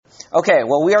Okay,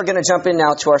 well, we are going to jump in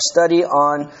now to our study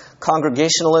on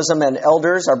congregationalism and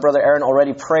elders. Our brother Aaron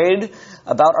already prayed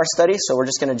about our study, so we're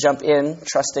just going to jump in,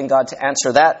 trusting God to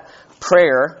answer that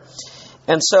prayer.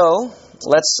 And so,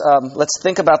 let's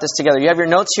think about this together. You have your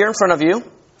notes here in front of you.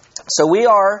 So we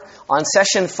are on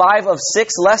session 5 of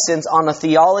 6 lessons on the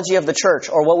theology of the church,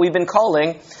 or what we've been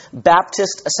calling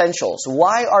Baptist Essentials.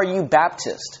 Why are you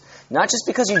Baptist? Not just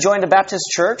because you joined a Baptist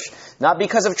church, not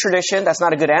because of tradition. That's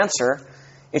not a good answer.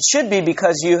 It should be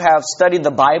because you have studied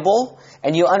the Bible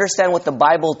and you understand what the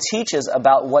Bible teaches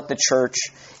about what the church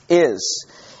is.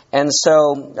 And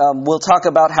so we'll talk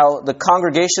about how the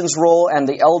congregation's role and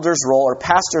the elder's role or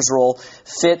pastor's role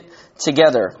fit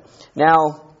together.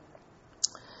 Now,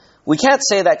 we can't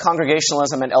say that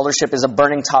congregationalism and eldership is a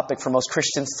burning topic for most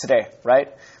Christians today, right?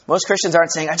 Most Christians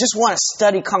aren't saying, I just want to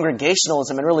study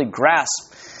congregationalism and really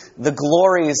grasp the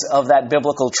glories of that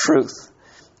biblical truth.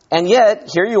 And yet,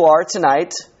 here you are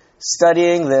tonight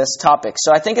studying this topic.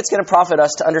 So I think it's going to profit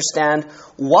us to understand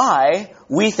why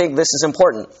we think this is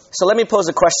important. So let me pose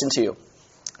a question to you.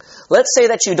 Let's say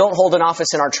that you don't hold an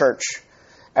office in our church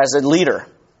as a leader.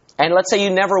 And let's say you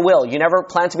never will. You never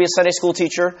plan to be a Sunday school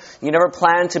teacher. You never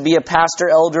plan to be a pastor,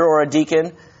 elder, or a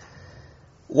deacon.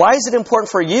 Why is it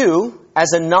important for you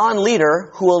as a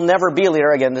non-leader who will never be a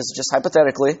leader? Again, this is just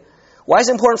hypothetically. Why is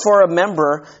it important for a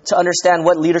member to understand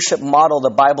what leadership model the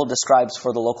Bible describes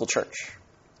for the local church?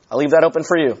 I'll leave that open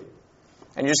for you.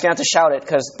 And you're just going to have to shout it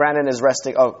because Brandon is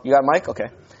resting. Oh, you got a mic? Okay.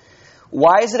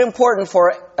 Why is it important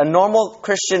for a normal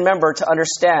Christian member to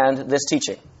understand this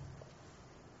teaching?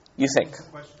 You think?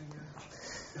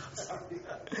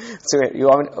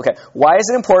 Okay. Why is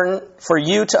it important for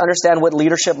you to understand what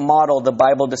leadership model the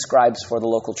Bible describes for the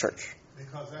local church?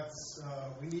 Because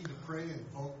we need to pray and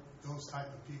vote those type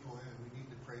of people in. We need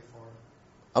to pray for them.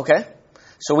 Okay.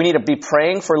 So we need to be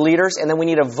praying for leaders, and then we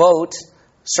need to vote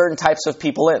certain types of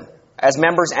people in. As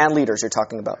members and leaders you're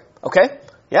talking about. Okay?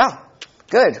 Yeah.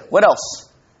 Good. What else?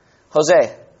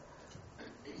 Jose.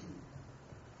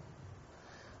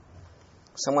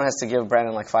 Someone has to give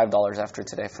Brandon like $5 after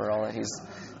today for all that he's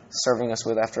serving us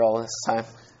with after all this time.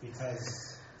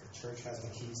 Because the church has the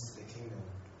keys to the kingdom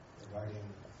regarding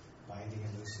binding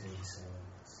and loosening, so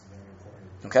it's very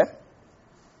important. Okay.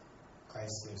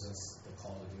 Christ gives us the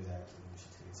call to do that, and we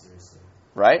should take it seriously.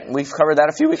 Right. We've covered that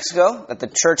a few weeks ago, that the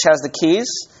church has the keys.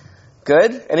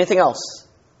 Good. Anything else?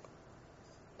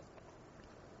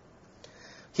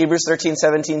 Hebrews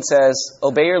 13:17 says,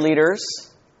 obey your leaders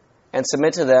and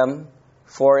submit to them,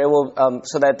 for it will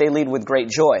so that they lead with great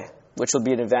joy, which will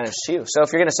be an advantage to you. So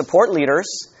if you're going to support leaders,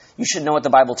 you should know what the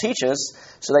Bible teaches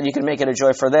so that you can make it a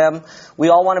joy for them. We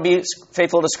all want to be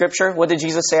faithful to Scripture. What did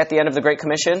Jesus say at the end of the Great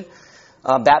Commission?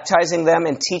 Baptizing them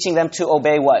and teaching them to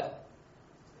obey what?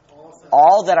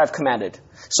 All that I've commanded.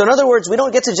 So in other words, we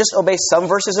don't get to just obey some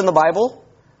verses in the Bible,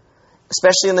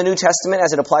 especially in the New Testament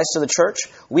as it applies to the church.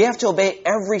 We have to obey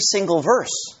every single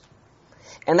verse.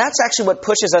 And that's actually what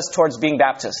pushes us towards being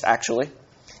Baptist, actually.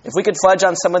 If we could fudge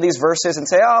on some of these verses and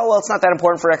say, oh, well, it's not that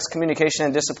important for excommunication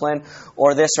and discipline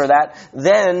or this or that,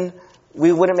 then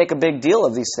we wouldn't make a big deal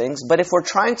of these things. But if we're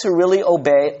trying to really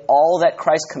obey all that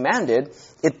Christ commanded,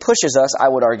 it pushes us, I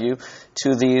would argue,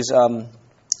 to these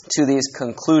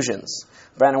conclusions.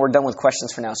 Brandon, we're done with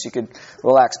questions for now, so you could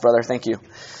relax, brother. Thank you.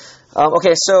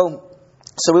 Okay, so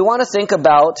we want to think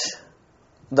about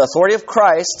the authority of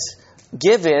Christ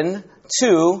given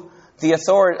to the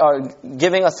authority,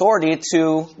 giving authority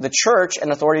to the church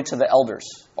and authority to the elders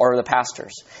or the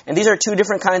pastors. And these are two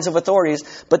different kinds of authorities,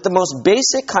 but the most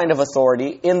basic kind of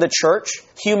authority in the church,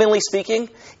 humanly speaking,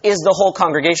 is the whole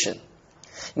congregation.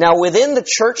 Now, within the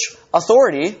church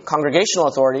authority, congregational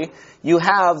authority, you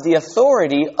have the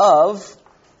authority of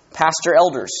pastor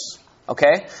elders.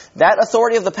 Okay? That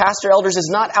authority of the pastor elders is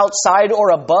not outside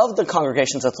or above the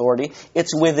congregation's authority.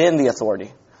 It's within the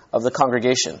authority of the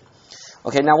congregation.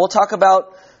 Okay, now we'll talk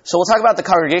about the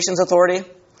congregation's authority,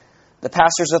 the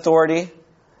pastor's authority,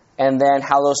 and then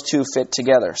how those two fit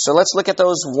together. So let's look at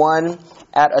those one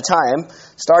at a time,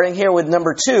 starting here with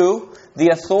number 2, the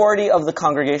authority of the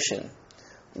congregation.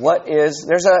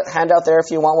 There's a handout there if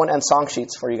you want one, and song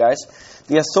sheets for you guys.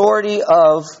 The authority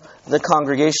of the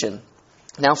congregation.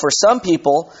 Now for some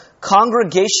people,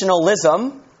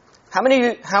 congregationalism, how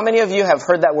many of you have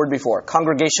heard that word before?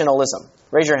 Congregationalism.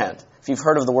 Raise your hand if you've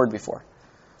heard of the word before.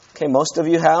 Okay, most of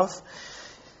you have.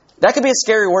 That could be a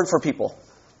scary word for people.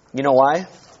 You know why?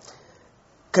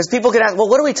 Because people can ask, well,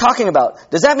 what are we talking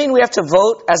about? Does that mean we have to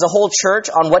vote as a whole church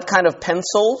on what kind of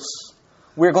pencils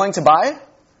we're going to buy?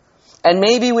 And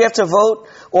maybe we have to vote,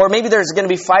 or maybe there's going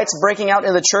to be fights breaking out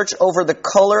in the church over the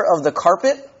color of the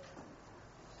carpet?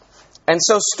 And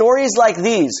so stories like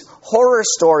these, horror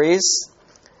stories,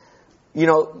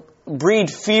 breed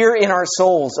fear in our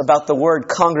souls about the word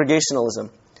congregationalism.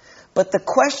 But the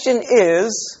question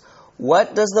is,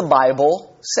 what does the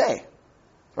Bible say?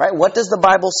 Right? What does the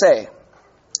Bible say?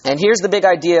 And here's the big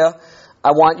idea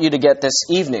I want you to get this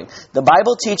evening. The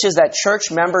Bible teaches that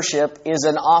church membership is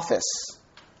an office.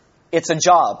 It's a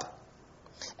job.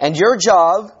 And your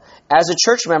job as a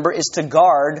church member is to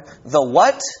guard the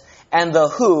what and the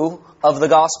who of the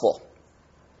gospel.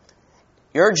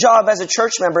 Your job as a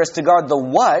church member is to guard the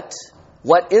what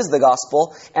is the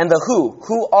gospel, and the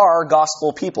who are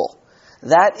gospel people.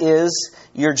 That is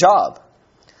your job.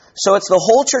 So it's the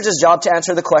whole church's job to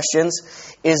answer the questions,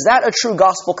 is that a true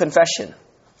gospel confession?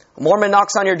 A Mormon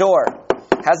knocks on your door,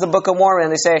 has the Book of Mormon,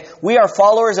 and they say, we are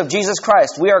followers of Jesus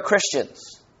Christ, we are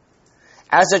Christians.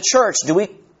 As a church, do we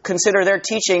consider their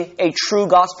teaching a true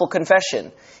gospel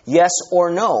confession? Yes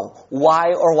or no?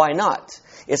 Why or why not?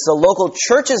 It's the local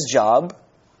church's job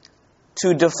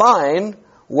to define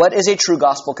what is a true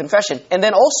gospel confession. And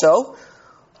then also,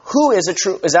 is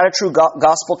that a true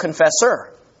gospel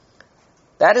confessor?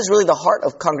 That is really the heart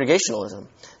of congregationalism.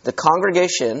 The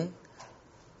congregation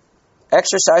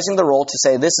exercising the role to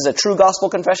say, this is a true gospel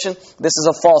confession, this is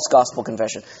a false gospel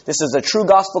confession. This is a true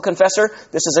gospel confessor,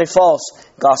 this is a false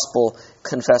gospel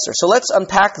confessor. So let's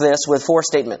unpack this with 4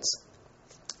 statements.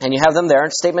 And you have them there.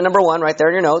 Statement number 1, right there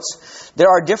in your notes. There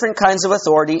are different kinds of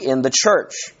authority in the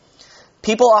church.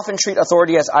 People often treat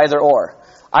authority as either or.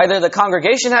 Either the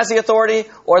congregation has the authority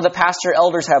or the pastor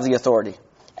elders have the authority.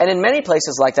 And in many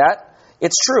places like that,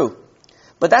 it's true.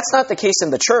 But that's not the case in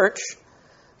the church.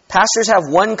 Pastors have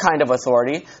one kind of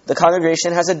authority. The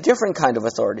congregation has a different kind of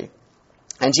authority.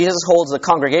 And Jesus holds the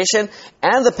congregation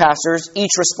and the pastors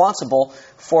each responsible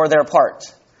for their part.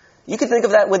 You can think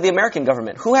of that with the American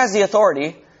government. Who has the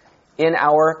authority in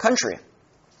our country?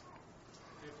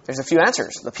 There's a few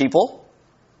answers. The people,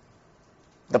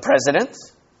 the president,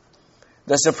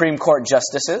 the Supreme Court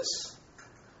justices,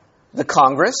 the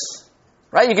Congress,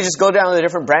 right? You can just go down to the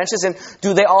different branches, and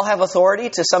do they all have authority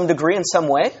to some degree in some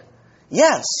way?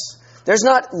 Yes. There's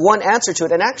not one answer to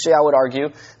it. And actually, I would argue,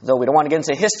 though we don't want to get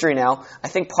into history now, I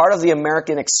think part of the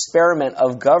American experiment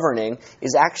of governing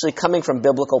is actually coming from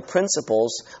biblical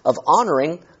principles of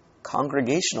honoring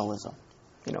congregationalism.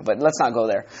 But let's not go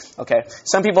there. Okay.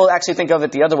 Some people actually think of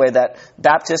it the other way, that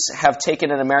Baptists have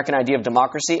taken an American idea of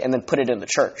democracy and then put it in the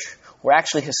church. Where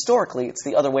actually, historically, it's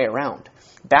the other way around.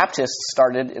 Baptists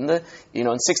started in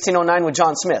 1609 with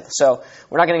John Smith. So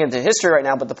we're not going to get into history right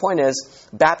now, but the point is,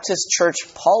 Baptist church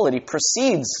polity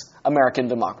precedes American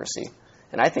democracy.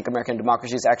 And I think American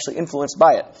democracy is actually influenced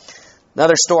by it.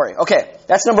 Another story. Okay,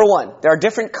 that's number 1. There are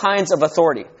different kinds of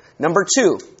authority. Number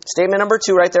 2, statement number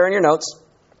 2 right there in your notes.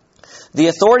 The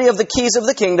authority of the keys of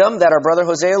the kingdom that our brother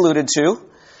Jose alluded to.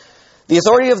 The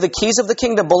authority of the keys of the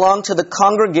kingdom belong to the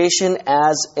congregation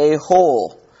as a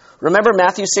whole. Remember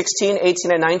Matthew 16, 18,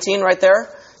 and 19 right there?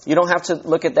 You don't have to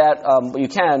look at that. You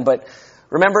can, but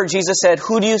remember Jesus said,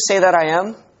 who do you say that I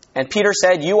am? And Peter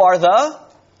said, you are the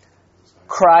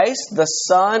Christ, the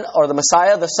Son, or the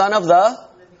Messiah, the Son of the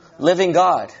living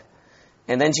God.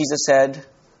 And then Jesus said,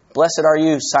 blessed are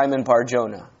you, Simon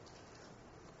Bar-Jonah.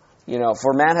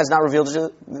 For man has not revealed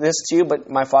this to you, but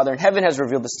my Father in heaven has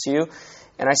revealed this to you.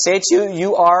 And I say to you,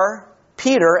 you are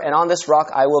Peter, and on this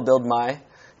rock I will build my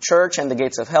church, and the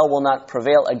gates of hell will not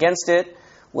prevail against it.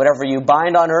 Whatever you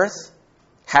bind on earth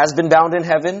has been bound in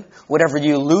heaven. Whatever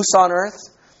you loose on earth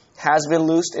has been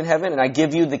loosed in heaven. And I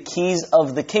give you the keys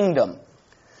of the kingdom.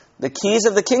 The keys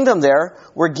of the kingdom there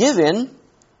were given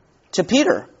to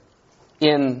Peter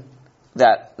in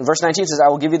that. Verse 19 says, I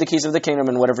will give you the keys of the kingdom,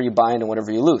 and whatever you bind and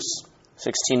whatever you loose.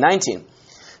 16:19.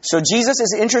 So Jesus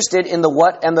is interested in the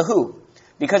what and the who.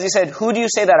 Because he said, who do you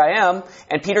say that I am?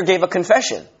 And Peter gave a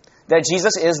confession that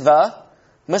Jesus is the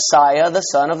Messiah, the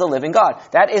Son of the living God.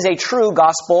 That is a true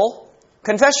gospel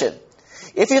confession.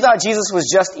 If you thought Jesus was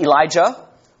just Elijah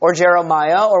or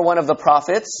Jeremiah or one of the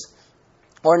prophets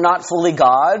or not fully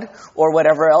God or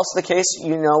whatever else the case,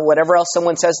 whatever else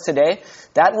someone says today,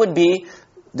 that would be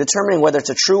determining whether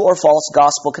it's a true or false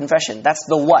gospel confession. That's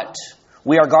the what.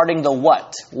 We are guarding the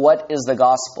what. What is the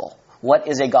gospel? What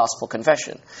is a gospel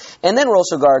confession? And then we're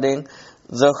also guarding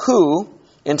the who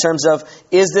in terms of,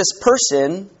 is this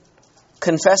person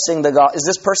confessing is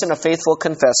this person a faithful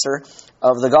confessor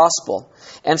of the gospel?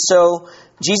 And so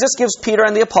Jesus gives Peter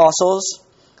and the apostles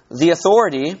the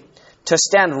authority to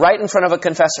stand right in front of a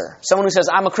confessor. Someone who says,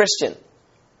 I'm a Christian.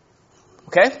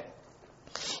 Okay?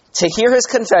 To hear his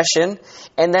confession,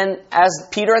 and then as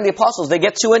Peter and the apostles, they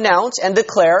get to announce and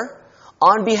declare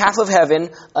on behalf of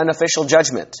heaven an official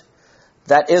judgment.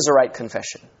 That is a right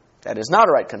confession. That is not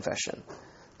a right confession.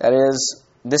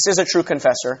 This is a true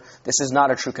confessor. This is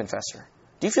not a true confessor.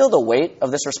 Do you feel the weight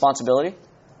of this responsibility?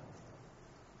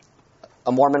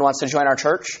 A Mormon wants to join our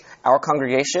church, our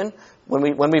congregation. When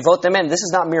we vote them in, this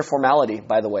is not mere formality,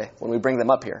 by the way, when we bring them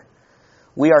up here.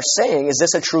 We are saying, is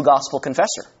this a true gospel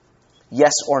confessor?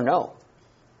 Yes or no?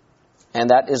 And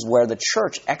that is where the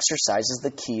church exercises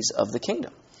the keys of the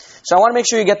kingdom. So I want to make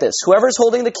sure you get this. Whoever is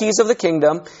holding the keys of the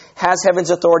kingdom has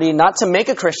heaven's authority not to make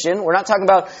a Christian. We're not talking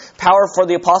about power for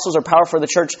the apostles or power for the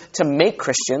church to make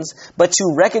Christians, but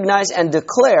to recognize and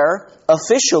declare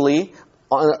officially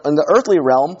in the earthly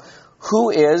realm who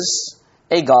is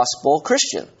a gospel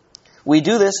Christian. We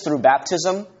do this through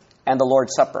baptism and the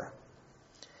Lord's Supper.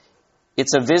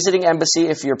 It's a visiting embassy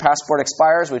if your passport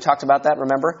expires. We talked about that,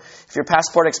 remember? If your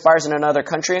passport expires in another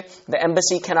country, the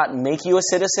embassy cannot make you a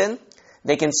citizen.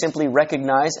 They can simply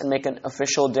recognize and make an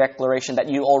official declaration that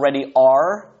you already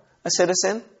are a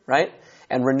citizen, right?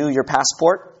 And renew your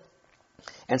passport.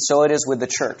 And so it is with the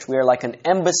church. We are like an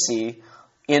embassy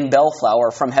in Bellflower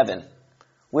from heaven.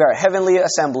 We are a heavenly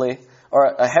assembly, or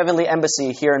a heavenly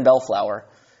embassy here in Bellflower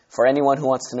for anyone who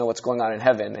wants to know what's going on in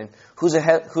heaven. And who's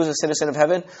a citizen of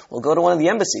heaven? We'll go to one of the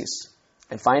embassies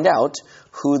and find out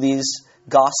who these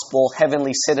gospel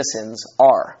heavenly citizens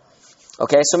are.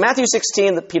 Okay, so Matthew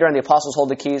 16, Peter and the apostles hold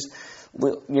the keys.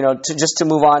 Just to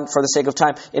move on for the sake of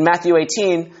time. In Matthew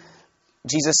 18,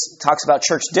 Jesus talks about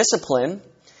church discipline,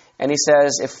 and he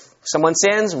says, if someone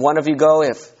sins, one of you go.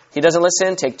 If he doesn't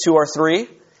listen, take 2 or 3.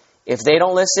 If they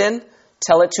don't listen,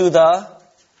 tell it to the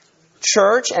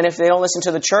church. And if they don't listen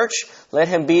to the church, let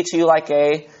him be to you like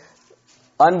a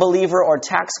unbeliever or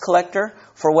tax collector.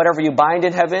 For whatever you bind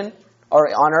in heaven or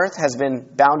on earth has been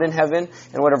bound in heaven,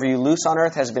 and whatever you loose on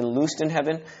earth has been loosed in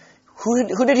heaven.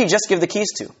 Who did he just give the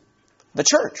keys to? The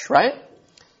church, right?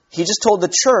 He just told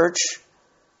the church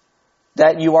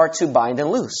that you are to bind and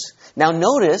loose. Now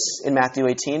notice in Matthew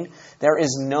 18, there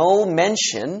is no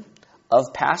mention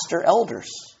of pastor elders.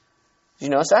 Did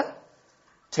you notice that?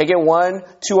 Take it 1,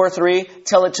 2, or 3,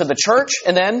 tell it to the church,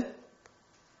 and then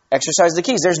exercise the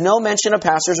keys. There's no mention of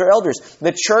pastors or elders.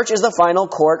 The church is the final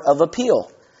court of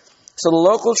appeal. So the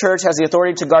local church has the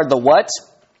authority to guard the what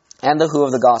and the who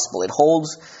of the gospel. It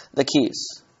holds the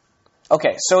keys.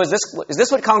 Okay, so is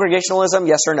this what congregationalism?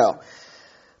 Yes or no?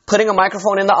 Putting a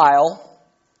microphone in the aisle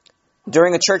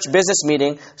during a church business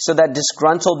meeting so that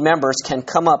disgruntled members can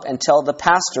come up and tell the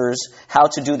pastors how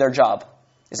to do their job.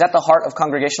 Is that the heart of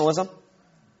congregationalism?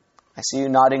 I see you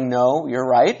nodding no, you're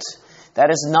right. That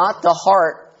is not the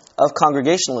heart of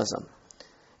congregationalism.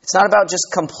 It's not about just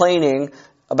complaining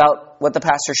about what the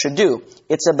pastor should do.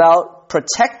 It's about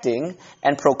protecting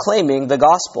and proclaiming the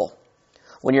gospel.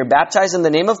 When you're baptized in the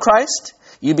name of Christ,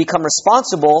 you become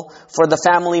responsible for the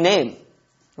family name,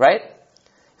 right?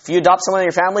 If you adopt someone in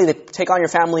your family, they take on your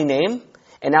family name,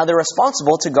 and now they're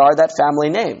responsible to guard that family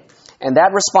name. And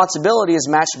that responsibility is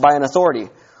matched by an authority.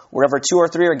 Wherever 2 or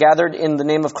 3 are gathered in the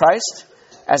name of Christ,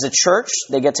 as a church,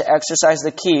 they get to exercise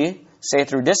the key, say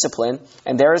through discipline,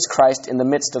 and there is Christ in the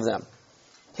midst of them.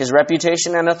 His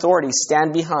reputation and authority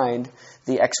stand behind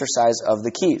the exercise of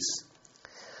the keys.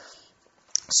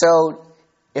 So,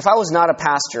 if I was not a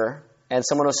pastor, and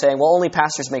someone was saying, well, only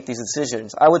pastors make these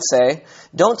decisions, I would say,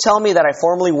 don't tell me that I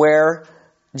formally wear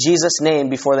Jesus' name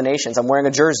before the nations. I'm wearing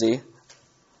a jersey,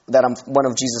 that I'm one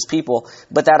of Jesus' people,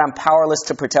 but that I'm powerless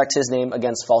to protect his name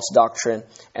against false doctrine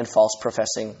and false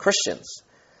professing Christians.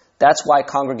 That's why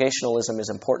congregationalism is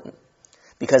important.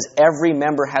 Because every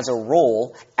member has a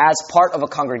role as part of a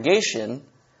congregation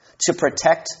to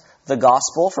protect the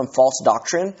gospel from false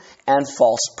doctrine and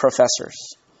false professors.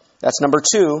 That's number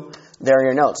 2. There are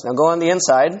your notes. Now go on the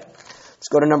inside. Let's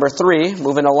go to number 3.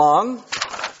 Moving along.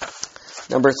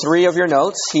 Number 3 of your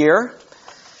notes here.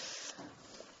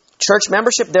 Church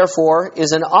membership, therefore,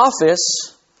 is an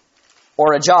office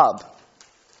or a job.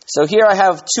 So here I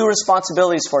have 2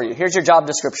 responsibilities for you. Here's your job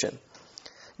description.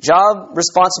 Job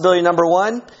responsibility number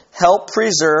 1, help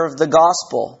preserve the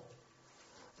gospel.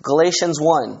 Galatians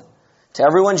 1. To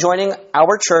everyone joining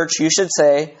our church, you should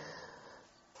say,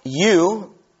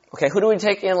 who do we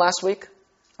take in last week?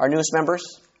 Our newest members?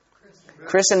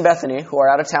 Chris and Bethany, who are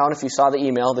out of town, if you saw the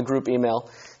email, the group email.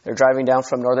 They're driving down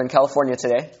from Northern California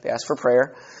today. They asked for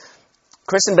prayer.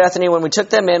 Chris and Bethany, when we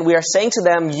took them in, we are saying to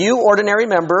them, you ordinary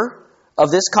member of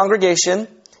this congregation,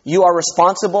 you are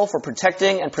responsible for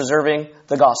protecting and preserving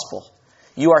the gospel.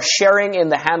 You are sharing in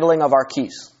the handling of our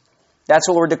keys. That's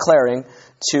what we're declaring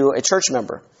to a church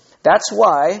member. That's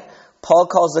why Paul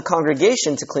calls the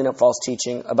congregation to clean up false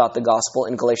teaching about the gospel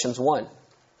in Galatians 1.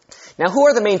 Now, who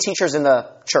are the main teachers in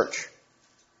the church?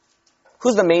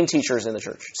 Who's the main teachers in the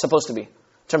church supposed to be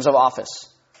in terms of office?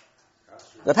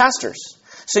 The pastors.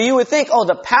 So you would think,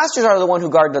 the pastors are the one who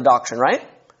guard the doctrine, right?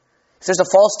 If there's a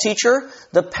false teacher,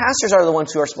 the pastors are the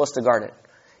ones who are supposed to guard it.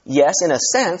 Yes, in a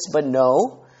sense, but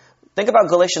no. Think about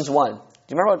Galatians 1. Do you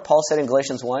remember what Paul said in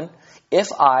Galatians 1? If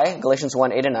I, Galatians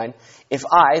 1, 8 and 9, if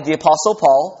I, the Apostle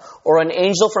Paul, or an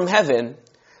angel from heaven,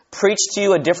 preach to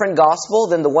you a different gospel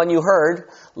than the one you heard,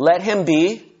 let him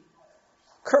be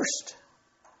cursed.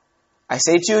 I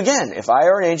say to you again, if I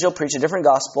or an angel preach a different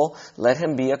gospel, let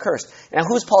him be accursed. Now,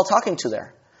 who's Paul talking to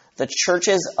there? The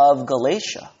churches of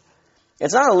Galatia.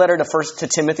 It's not a letter to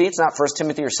Timothy. It's not 1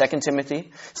 Timothy or 2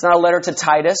 Timothy. It's not a letter to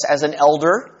Titus as an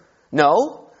elder.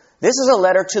 No, this is a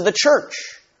letter to the church.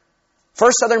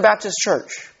 First Southern Baptist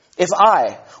Church. If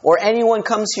I or anyone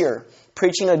comes here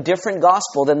preaching a different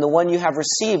gospel than the one you have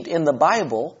received in the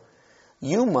Bible,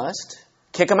 you must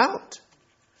kick him out.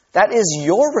 That is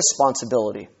your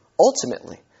responsibility,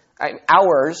 ultimately.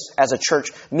 Ours as a church,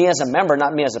 me as a member,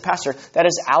 not me as a pastor, that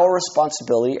is our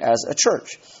responsibility as a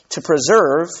church, to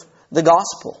preserve the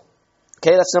gospel.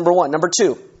 Okay, that's number one. Number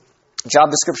two, job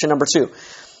description number 2.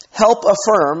 Help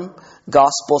affirm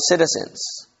gospel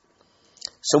citizens.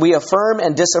 So we affirm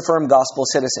and disaffirm gospel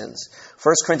citizens.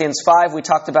 1 Corinthians 5 we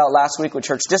talked about last week with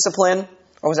church discipline.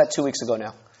 Or was that 2 weeks ago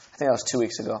now? I think that was 2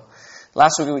 weeks ago.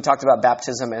 Last week we talked about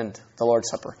baptism and the Lord's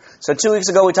Supper. So 2 weeks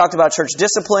ago we talked about church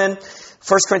discipline.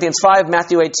 1 Corinthians 5,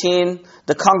 Matthew 18.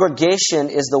 The congregation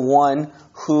is the one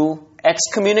who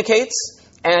excommunicates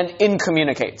and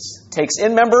incommunicates. Takes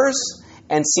in members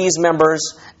and sees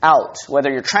members out. Whether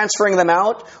you're transferring them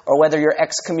out or whether you're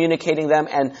excommunicating them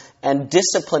and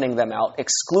disciplining them out,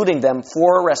 excluding them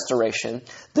for restoration,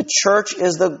 the church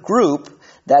is the group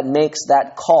that makes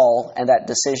that call and that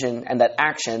decision and that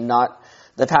action, not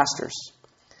the pastors.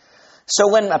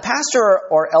 So when a pastor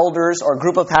or elders or a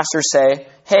group of pastors say,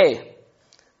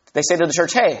 they say to the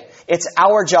church, it's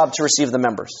our job to receive the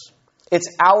members. It's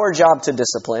our job to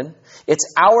discipline.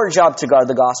 It's our job to guard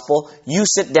the gospel. You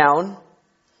sit down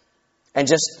and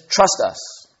just trust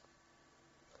us.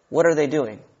 What are they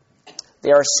doing?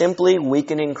 They are simply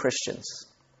weakening Christians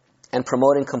and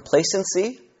promoting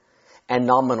complacency and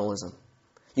nominalism.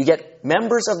 You get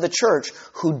members of the church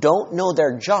who don't know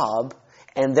their job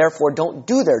and therefore don't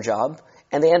do their job,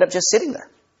 and they end up just sitting there.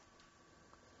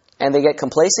 And they get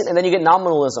complacent, and then you get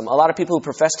nominalism. A lot of people who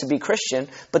profess to be Christian,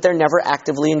 but they're never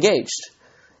actively engaged.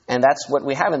 And that's what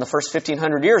we have in the first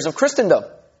 1,500 years of Christendom.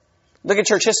 Look at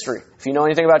church history. If you know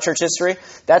anything about church history,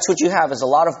 that's what you have, is a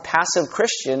lot of passive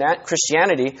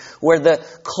Christianity where the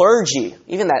clergy,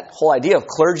 even that whole idea of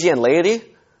clergy and laity,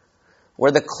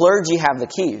 where the clergy have the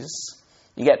keys,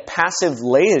 you get passive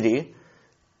laity,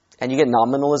 and you get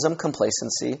nominalism,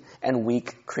 complacency, and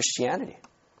weak Christianity.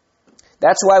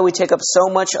 That's why we take up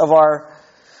so much of our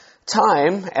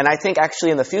time, and I think actually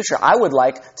in the future, I would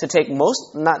like to take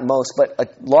but a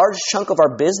large chunk of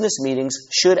our business meetings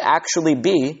should actually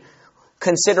be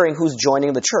considering who's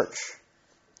joining the church.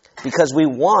 Because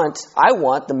I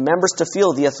want the members to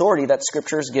feel the authority that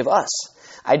scriptures give us.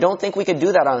 I don't think we could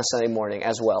do that on a Sunday morning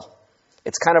as well.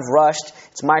 It's kind of rushed,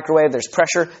 it's microwave, there's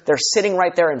pressure, they're sitting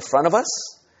right there in front of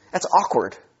us. That's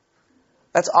awkward.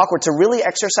 That's awkward. To really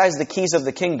exercise the keys of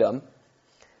the kingdom,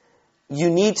 you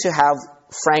need to have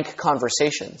frank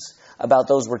conversations about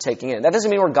those we're taking in. That doesn't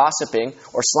mean we're gossiping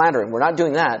or slandering. We're not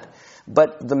doing that.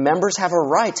 But the members have a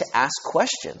right to ask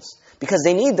questions because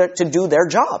they need to do their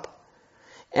job.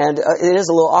 And it is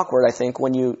a little awkward, I think,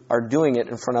 when you are doing it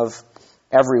in front of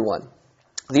everyone.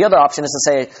 The other option is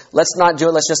to say, let's not do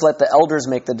it, let's just let the elders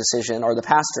make the decision or the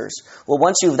pastors. Well,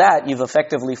 once you've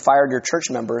effectively fired your church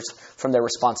members from their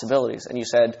responsibilities. And you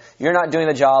said, you're not doing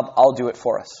the job, I'll do it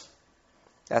for us.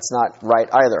 That's not right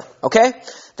either. Okay?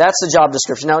 That's the job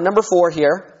description. Now, number 4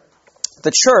 here,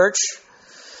 the church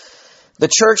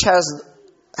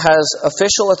has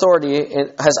official authority,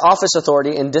 has office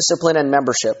authority in discipline and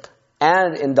membership,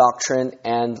 and in doctrine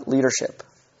and leadership.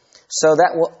 So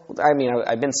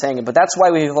I've been saying it, but that's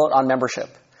why we vote on membership.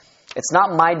 It's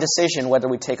not my decision whether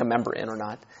we take a member in or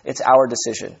not. It's our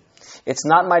decision. It's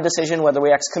not my decision whether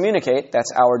we excommunicate.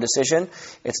 That's our decision.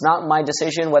 It's not my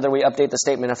decision whether we update the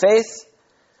statement of faith.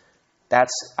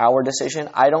 That's our decision.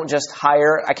 I can't just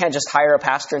hire a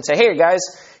pastor and say, hey guys,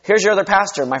 here's your other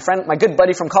pastor, my friend, my good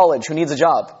buddy from college who needs a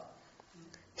job.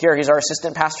 Here, he's our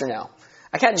assistant pastor now.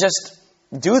 I can't just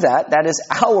do that. That is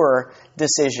our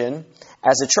decision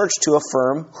as a church to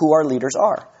affirm who our leaders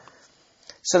are.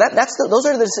 So those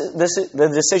are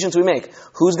the decisions we make.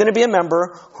 Who's going to be a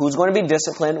member? Who's going to be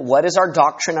disciplined? What is our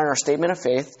doctrine and our statement of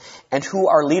faith? And who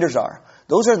our leaders are.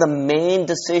 Those are the main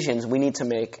decisions we need to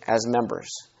make as members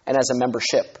and as a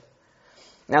membership.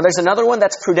 Now there's another one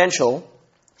that's prudential,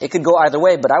 It could go either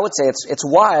way, but I would say it's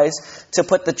wise to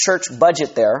put the church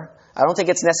budget there. I don't think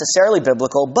it's necessarily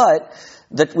biblical, but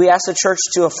that we ask the church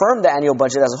to affirm the annual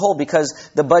budget as a whole because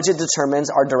the budget determines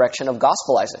our direction of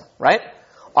gospelizing, right?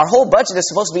 Our whole budget is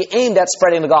supposed to be aimed at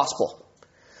spreading the gospel.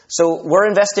 So we're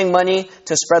investing money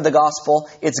to spread the gospel.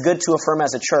 It's good to affirm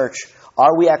as a church,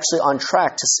 are we actually on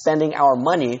track to spending our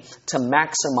money to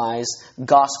maximize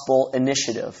gospel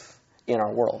initiative in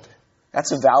our world?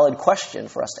 That's a valid question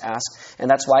for us to ask, and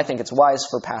that's why I think it's wise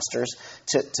for pastors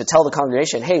to tell the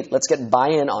congregation, hey, let's get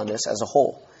buy-in on this as a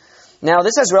whole. Now,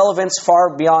 this has relevance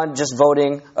far beyond just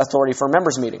voting authority for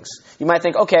members' meetings. You might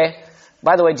think, okay,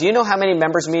 by the way, do you know how many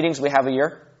members' meetings we have a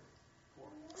year?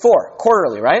 4,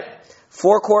 quarterly, right?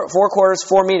 4 quarters,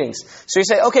 4 meetings. So you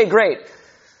say, okay, great.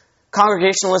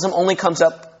 Congregationalism only comes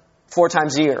up 4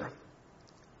 times a year.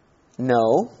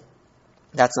 No,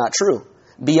 that's not true.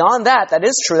 Beyond that, that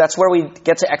is true. That's where we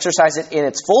get to exercise it in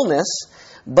its fullness.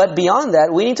 But beyond that,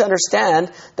 we need to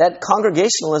understand that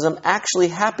congregationalism actually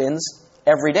happens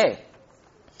every day.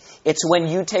 It's when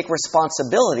you take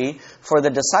responsibility for the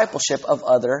discipleship of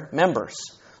other members.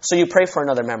 So you pray for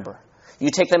another member. You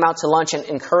take them out to lunch and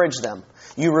encourage them.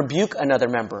 You rebuke another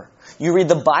member. You read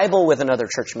the Bible with another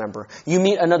church member. You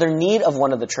meet another need of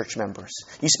one of the church members.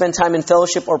 You spend time in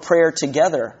fellowship or prayer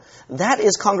together. That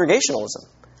is congregationalism.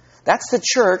 That's the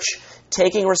church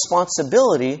taking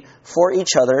responsibility for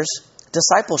each other's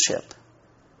discipleship.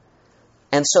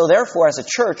 And so therefore, as a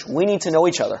church, we need to know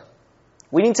each other.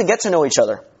 We need to get to know each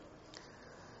other.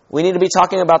 We need to be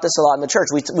talking about this a lot in the church.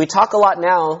 We talk a lot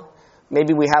now.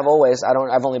 Maybe we have always.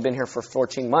 I've only been here for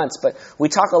 14 months, but we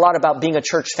talk a lot about being a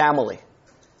church family.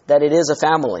 That it is a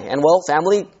family. And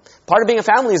family, part of being a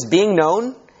family is being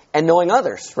known and knowing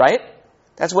others, right?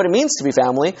 That's what it means to be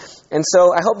family. And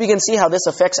so I hope you can see how this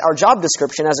affects our job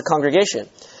description as a congregation.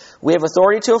 We have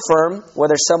authority to affirm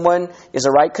whether someone is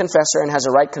a right confessor and has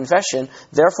a right confession.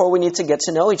 Therefore, we need to get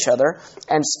to know each other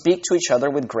and speak to each other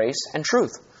with grace and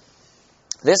truth.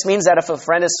 This means that if a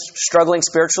friend is struggling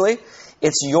spiritually,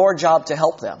 it's your job to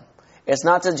help them. It's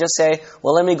not to just say,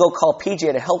 well, let me go call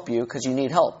PJ to help you because you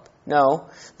need help. No,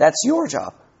 that's your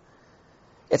job.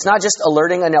 It's not just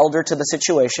alerting an elder to the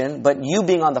situation, but you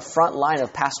being on the front line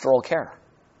of pastoral care.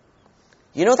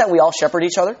 You know that we all shepherd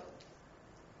each other?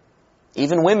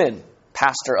 Even women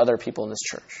pastor other people in this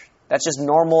church. That's just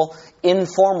normal,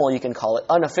 informal, you can call it,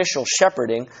 unofficial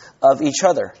shepherding of each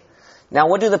other. Now,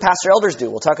 what do the pastor elders do?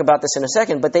 We'll talk about this in a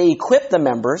second, but they equip the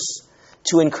members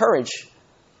to encourage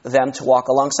them to walk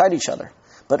alongside each other.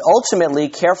 But ultimately,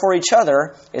 care for each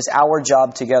other is our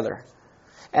job together.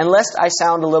 And lest I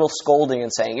sound a little scolding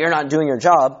and saying, you're not doing your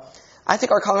job, I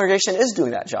think our congregation is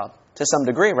doing that job to some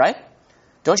degree, right?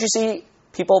 Don't you see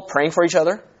people praying for each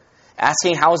other?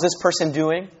 Asking, how is this person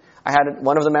doing? I had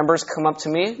one of the members come up to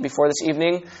me before this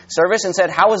evening service and said,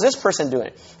 how is this person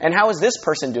doing? And how is this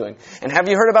person doing? And have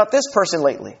you heard about this person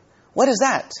lately? What is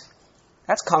that?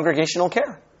 That's congregational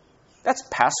care. That's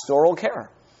pastoral care.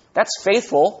 That's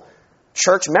faithful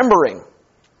church membering.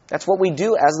 That's what we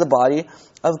do as the body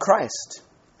of Christ.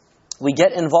 We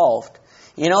get involved.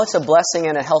 You know, it's a blessing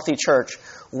in a healthy church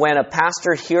when a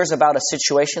pastor hears about a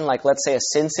situation, like let's say a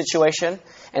sin situation,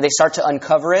 and they start to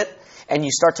uncover it, and you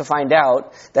start to find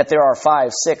out that there are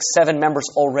 5, 6, 7 members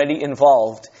already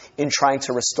involved in trying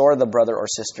to restore the brother or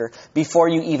sister before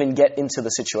you even get into the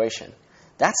situation.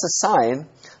 That's a sign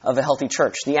of a healthy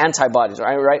church. The antibodies,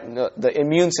 right? The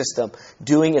immune system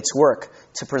doing its work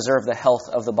to preserve the health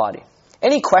of the body.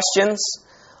 Any questions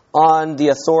on the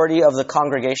authority of the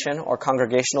congregation or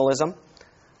congregationalism?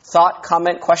 Thought,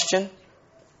 comment, question?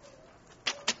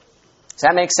 Does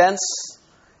that make sense?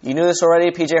 You knew this already?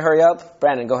 PJ, hurry up.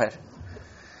 Brandon, go ahead.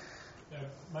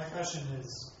 My question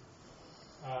is,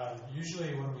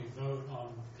 usually when we vote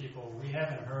on people, we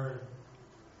haven't heard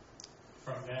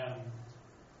from them,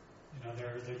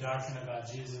 their doctrine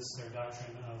about Jesus, their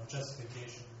doctrine of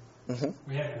justification. Mm-hmm.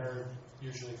 We haven't heard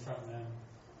usually from them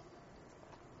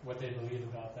what they believe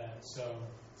about that. So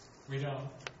we don't...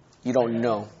 You don't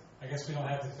know. I guess we don't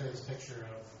have the clearest picture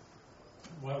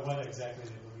of what exactly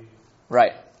they believe.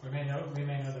 Right. We may know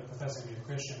they're professing to be a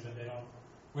Christian, but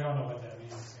we don't know what that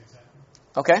means exactly.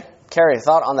 Okay. Carrie,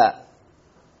 thought on that?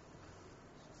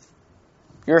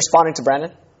 You're responding to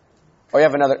Brandon? Or you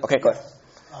have another? Okay, go ahead.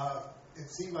 It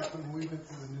seemed like when we went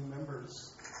to the new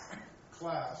members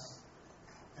class,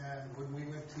 and when we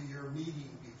went to your meeting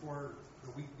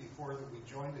the week before that we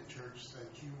joined the church, that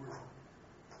you were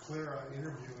clear on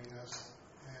interviewing us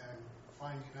and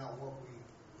finding out what we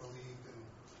believed and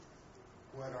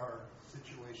what our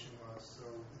situation was. So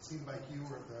it seemed like you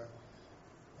were the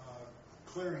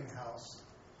clearinghouse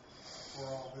for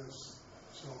all this,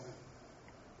 so that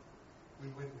we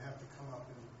wouldn't have to come up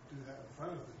and do that in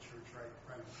front of the church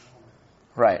right at the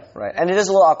moment. Right. And it is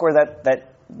a little awkward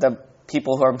that the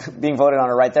people who are being voted on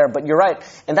are right there, but you're right.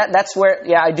 And that's where,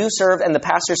 I do serve, and the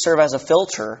pastors serve as a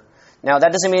filter. Now,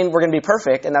 that doesn't mean we're going to be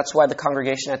perfect, and that's why the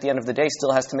congregation at the end of the day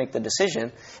still has to make the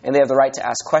decision, and they have the right to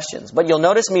ask questions. But you'll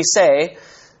notice me say,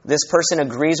 this person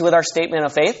agrees with our statement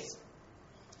of faith,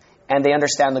 and they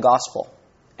understand the gospel.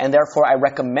 And therefore, I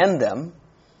recommend them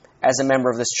as a member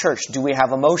of this church. Do we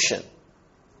have a motion?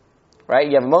 Right?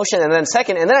 You have a motion, and then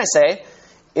second, and then I say,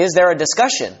 is there a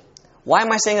discussion? Why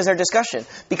am I saying is there a discussion?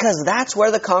 Because that's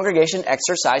where the congregation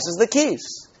exercises the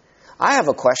keys. I have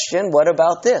a question, what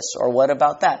about this or what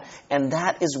about that? And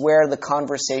that is where the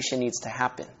conversation needs to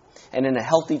happen. And in a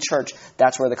healthy church,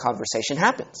 that's where the conversation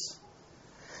happens.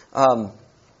 So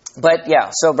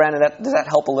Brandon, does that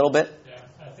help a little bit? Yeah,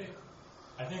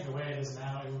 I think the way it is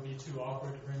now, it would be too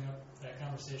awkward to bring up that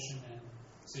conversation. And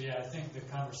so, I think the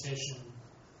conversation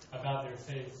about their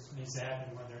faith needs to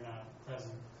happen when they're not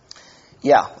present.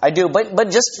 Yeah, I do. But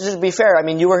just to be fair, I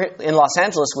mean, you were in Los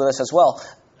Angeles with us as well.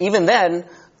 Even then,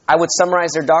 I would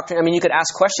summarize their doctrine. I mean, you could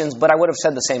ask questions, but I would have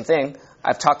said the same thing.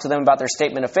 I've talked to them about their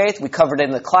statement of faith. We covered it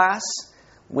in the class.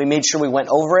 We made sure we went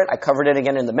over it. I covered it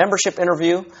again in the membership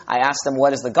interview. I asked them,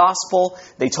 what is the gospel?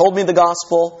 They told me the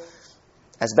gospel.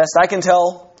 As best I can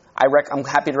tell, I'm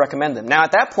happy to recommend them. Now,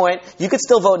 at that point, you could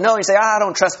still vote no. You say, I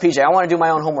don't trust PJ. I want to do my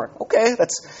own homework. Okay,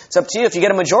 it's up to you. If you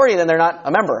get a majority, then they're not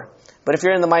a member. But if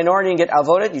you're in the minority and get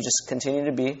outvoted, you just continue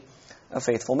to be a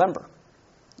faithful member.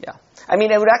 Yeah. I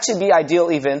mean, it would actually be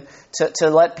ideal even to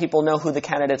let people know who the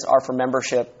candidates are for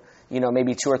membership,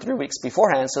 maybe 2 or 3 weeks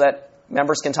beforehand so that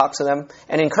members can talk to them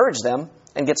and encourage them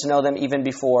and get to know them even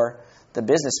before the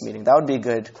business meeting. That would be a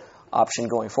good option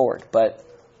going forward. But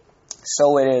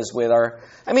so it is with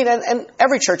and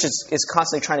every church is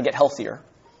constantly trying to get healthier.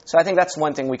 So I think that's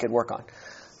one thing we could work on.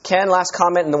 Ken, last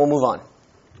comment, and then we'll move on.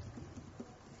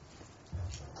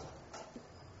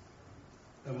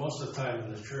 And most of the time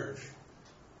in the church,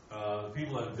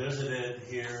 people have visited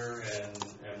here,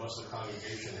 and most of the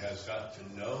congregation has got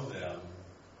to know them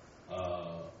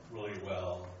really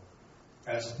well,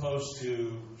 as opposed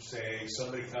to, say,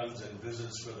 somebody comes and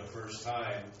visits for the first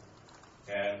time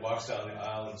and walks down the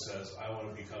aisle and says, I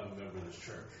want to become a member of this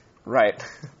church. Right.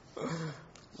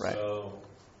 Right. So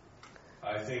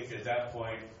I think at that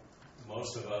point,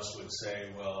 most of us would say,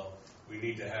 well, we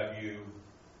need to have you,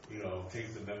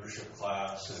 take the membership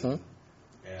class and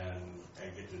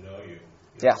get to know you.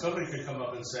 Somebody could come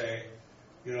up and say,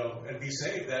 and be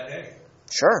saved that day.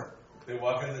 Sure. They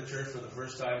walk into the church for the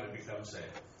first time and become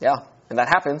saved. Yeah, and that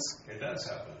happens. It does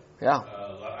happen. Yeah.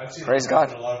 I've seen Praise it God.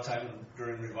 happen a lot of time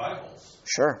during revivals.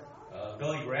 Sure.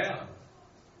 Billy Graham.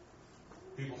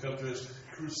 People come to his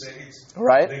crusades.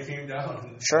 Right. They came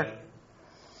down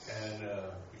and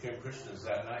became Christians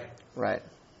that night. Right.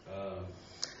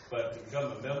 But to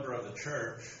become a member of the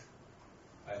church,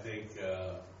 I think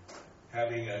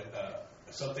having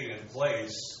something in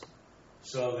place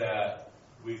so that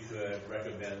we could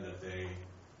recommend that they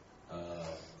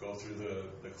go through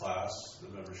the class, the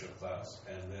membership class,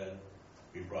 and then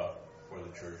be brought before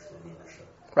the church for membership.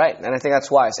 Right, and I think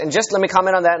that's wise. And just let me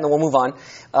comment on that, and then we'll move on.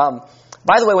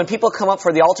 By the way, when people come up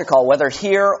for the altar call, whether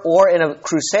here or in a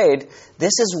crusade,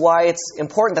 this is why it's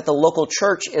important that the local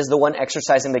church is the one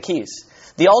exercising the keys.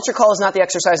 The altar call is not the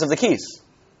exercise of the keys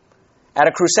at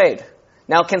a crusade.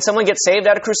 Now, can someone get saved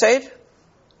at a crusade?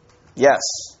 Yes.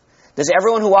 Does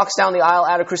everyone who walks down the aisle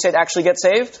at a crusade actually get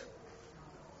saved?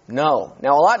 No.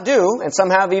 Now, a lot do, and some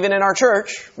have even in our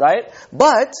church, right?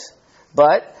 But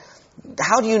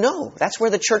how do you know? That's where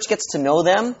the church gets to know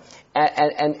them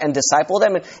and disciple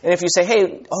them. And if you say,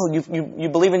 hey, you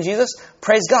believe in Jesus?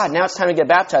 Praise God, now it's time to get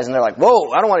baptized. And they're like,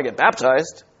 whoa, I don't want to get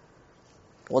baptized.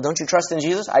 Well, don't you trust in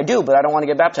Jesus? I do, but I don't want to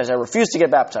get baptized. I refuse to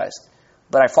get baptized.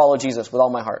 But I follow Jesus with all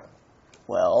my heart.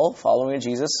 Well, following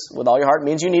Jesus with all your heart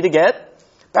means you need to get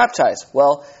baptized.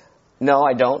 Well, no,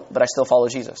 I don't, but I still follow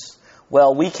Jesus.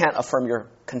 Well, we can't affirm your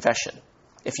confession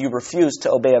if you refuse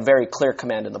to obey a very clear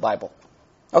command in the Bible.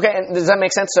 Okay, and does that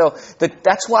make sense? So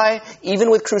that's why even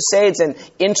with crusades and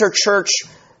interchurch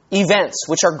events,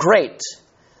 which are great,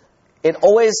 it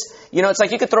always, it's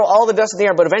like you could throw all the dust in the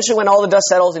air, but eventually when all the dust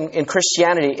settles in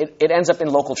Christianity, it ends up in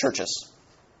local churches.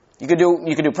 You could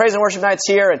do praise and worship nights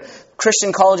here and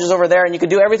Christian colleges over there, and you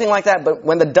could do everything like that, but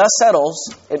when the dust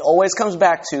settles, it always comes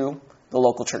back to the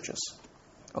local churches.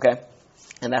 Okay?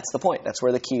 And that's the point. That's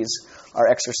where the keys are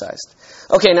exercised.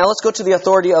 Okay, now let's go to the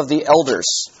authority of the elders.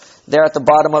 There at the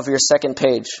bottom of your second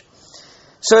page.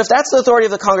 So if that's the authority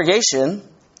of the congregation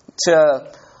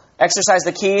to exercise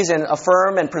the keys and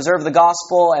affirm and preserve the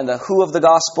gospel and the who of the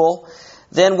gospel,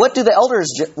 then what do the elders,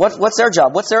 what's their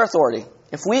job? What's their authority?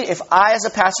 If I as a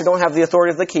pastor don't have the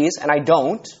authority of the keys, and I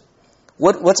don't,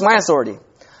 what's my authority?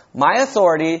 My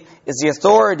authority is the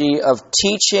authority of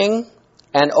teaching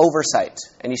and oversight.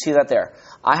 And you see that there.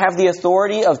 I have the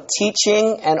authority of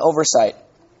teaching and oversight.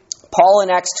 Paul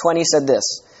in Acts 20 said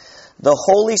this, the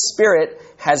Holy Spirit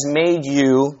has made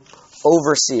you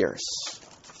overseers.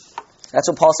 That's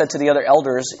what Paul said to the other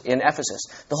elders in Ephesus.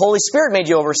 The Holy Spirit made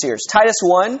you overseers. Titus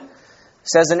 1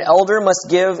 says an elder must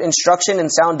give instruction in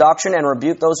sound doctrine and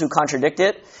rebuke those who contradict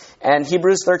it. And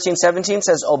Hebrews 13:17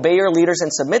 says, obey your leaders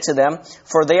and submit to them,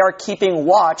 for they are keeping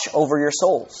watch over your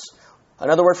souls.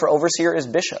 Another word for overseer is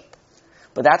bishop.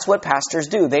 But that's what pastors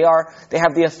do. They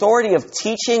have the authority of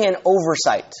teaching and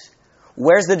oversight.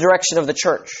 Where's the direction of the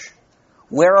church?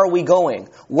 Where are we going?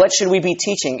 What should we be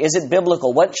teaching? Is it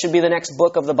biblical? What should be the next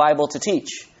book of the Bible to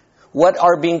teach?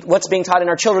 What's being taught in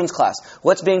our children's class?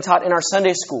 What's being taught in our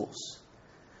Sunday schools?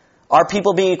 Are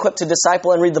people being equipped to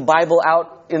disciple and read the Bible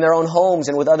out in their own homes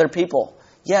and with other people?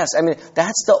 Yes,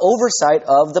 that's the oversight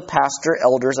of the pastor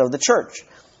elders of the church.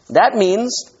 That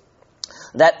means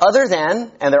that other than,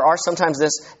 and there are sometimes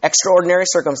this extraordinary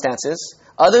circumstances,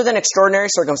 other than extraordinary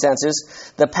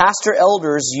circumstances, the pastor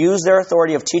elders use their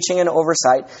authority of teaching and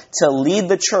oversight to lead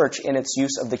the church in its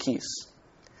use of the keys.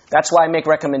 That's why I make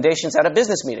recommendations at a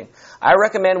business meeting. I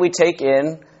recommend we take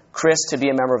in Chris to be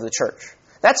a member of the church.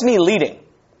 That's me leading.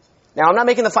 Now, I'm not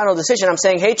making the final decision. I'm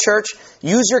saying, hey, church,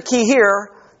 use your key here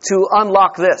to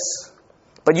unlock this.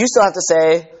 But you still have to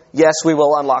say, yes, we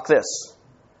will unlock this.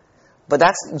 But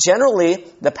that's generally,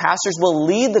 the pastors will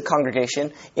lead the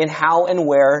congregation in how and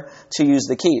where to use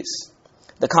the keys.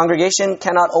 The congregation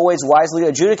cannot always wisely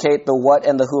adjudicate the what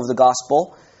and the who of the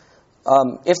gospel.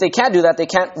 If they can't do that, they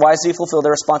can't wisely fulfill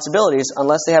their responsibilities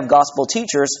unless they have gospel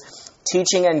teachers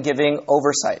teaching and giving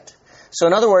oversight. So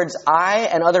in other words, I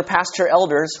and other pastor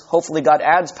elders, hopefully God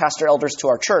adds pastor elders to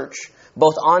our church,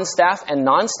 both on staff and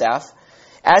non-staff.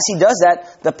 As He does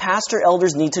that, the pastor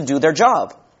elders need to do their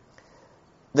job.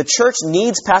 The church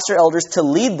needs pastor elders to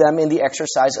lead them in the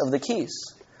exercise of the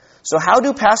keys. So how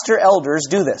do pastor elders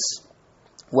do this?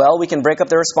 Well, we can break up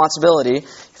their responsibility,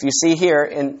 if you see here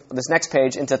in this next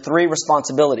page, into 3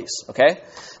 responsibilities. Okay?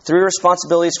 3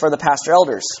 responsibilities for the pastor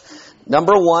elders.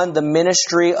 Number 1, the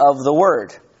ministry of the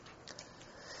word.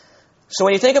 So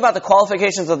when you think about the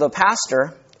qualifications of the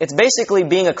pastor, it's basically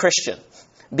being a Christian,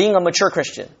 being a mature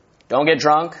Christian. Don't get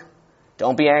drunk.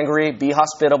 Don't be angry. Be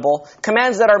hospitable.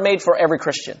 Commands that are made for every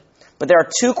Christian. But there are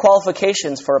 2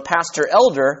 qualifications for a pastor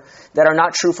elder that are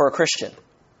not true for a Christian.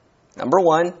 Number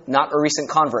 1, not a recent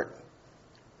convert.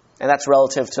 And that's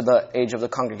relative to the age of the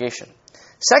congregation.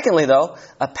 Secondly, though,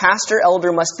 a pastor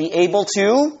elder must be able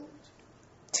to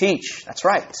teach. That's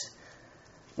right.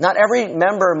 Not every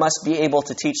member must be able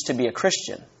to teach to be a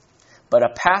Christian. But a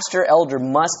pastor elder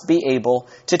must be able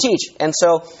to teach. And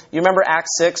so, you remember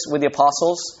Acts 6 with the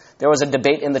apostles? There was a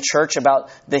debate in the church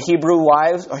about the Hebrew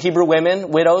wives, or Hebrew women,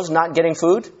 widows, not getting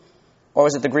food. Or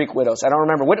was it the Greek widows? I don't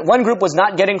remember. One group was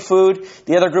not getting food.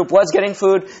 The other group was getting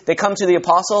food. They come to the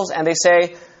apostles and they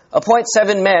say, appoint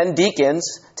 7 men,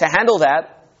 deacons, to handle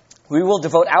that. We will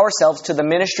devote ourselves to the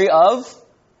ministry of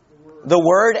the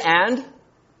word and...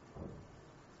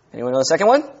 Anyone know the second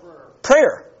one?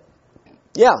 Prayer.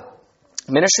 Yeah.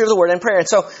 Ministry of the word and prayer. And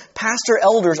so pastor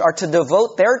elders are to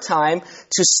devote their time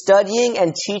to studying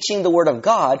and teaching the word of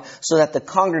God so that the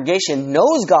congregation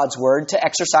knows God's word to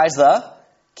exercise the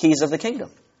keys of the kingdom.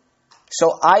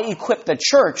 So I equip the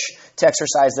church to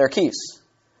exercise their keys.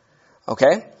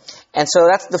 Okay? And so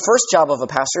that's the first job of a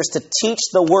pastor, is to teach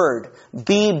the word.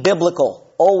 Be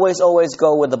biblical. Always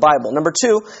go with the Bible. Number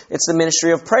 2, it's the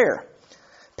ministry of prayer.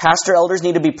 Pastor elders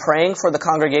need to be praying for the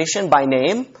congregation by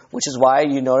name, which is why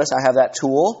you notice I have that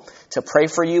tool to pray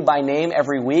for you by name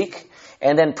every week,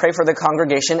 and then pray for the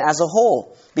congregation as a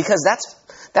whole. Because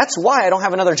that's why I don't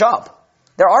have another job.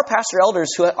 There are pastor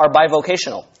elders who are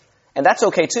bivocational, and that's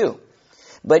okay too.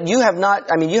 But you have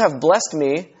blessed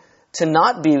me to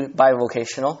not be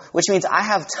bivocational, which means I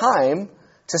have time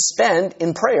to spend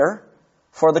in prayer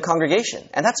for the congregation.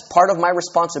 And that's part of my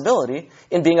responsibility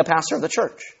in being a pastor of the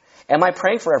church. Am I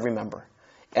praying for every member?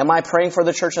 Am I praying for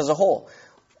the church as a whole?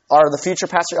 Are the future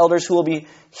pastor elders who will be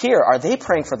here, are they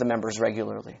praying for the members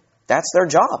regularly? That's their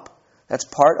job. That's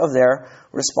part of their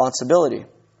responsibility.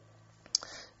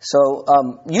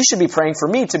 So you should be praying for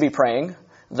me to be praying,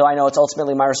 though I know it's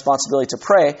ultimately my responsibility to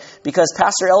pray, because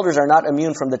pastor elders are not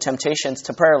immune from the temptations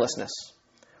to prayerlessness.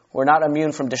 We're not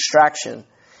immune from distraction.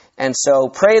 And so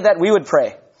pray that we would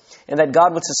pray, and that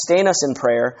God would sustain us in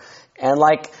prayer. And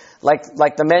like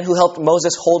the men who helped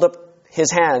Moses hold up His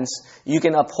hands, you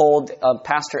can uphold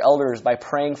pastor elders by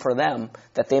praying for them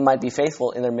that they might be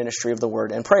faithful in their ministry of the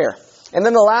word and prayer. And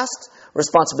then the last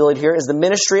responsibility here is the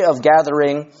ministry of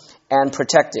gathering and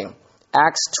protecting.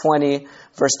 Acts 20,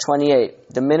 verse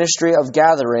 28. The ministry of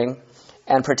gathering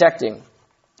and protecting.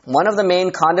 One of the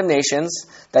main condemnations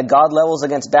that God levels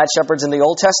against bad shepherds in the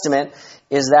Old Testament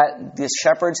is that the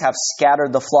shepherds have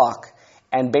scattered the flock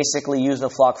and basically used the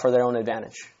flock for their own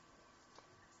advantage.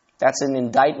 That's an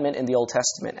indictment in the Old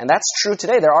Testament. And that's true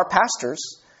today. There are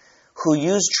pastors who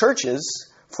use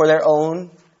churches for their own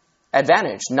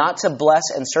advantage, not to bless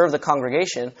and serve the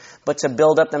congregation, but to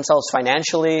build up themselves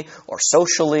financially or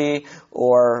socially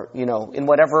or, in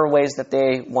whatever ways that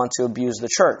they want to abuse the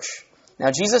church.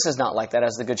 Now, Jesus is not like that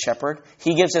as the Good Shepherd.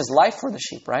 He gives His life for the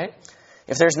sheep, right?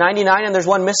 If there's 99 and there's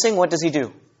one missing, what does He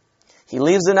do? He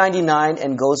leaves the 99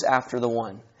 and goes after the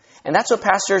one. And that's what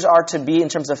pastors are to be in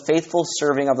terms of faithful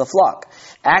serving of the flock.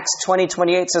 Acts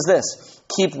 20:28 says this,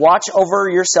 keep watch over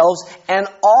yourselves and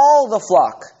all the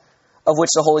flock of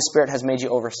which the Holy Spirit has made you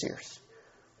overseers.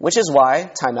 Which is why,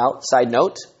 time out, side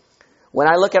note, when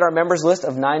I look at our members list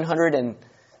of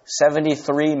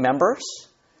 973 members,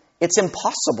 it's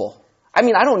impossible. I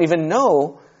mean, I don't even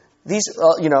know these,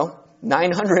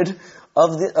 900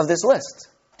 of this list.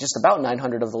 Just about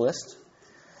 900 of the list.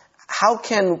 How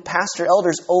can pastor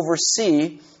elders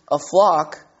oversee a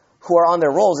flock who are on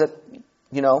their rolls that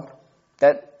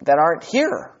aren't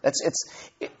here? It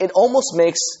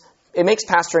makes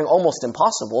pastoring almost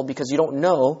impossible because you don't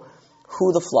know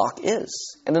who the flock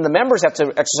is. And then the members have to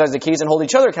exercise the keys and hold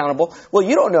each other accountable. Well,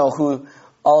 you don't know who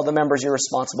all the members you're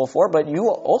responsible for, but you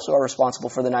also are responsible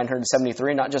for the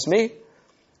 973, not just me,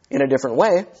 in a different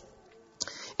way.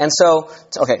 And so,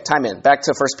 time in. Back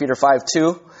to 1 Peter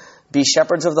 5:2. Be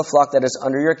shepherds of the flock that is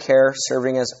under your care,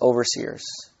 serving as overseers.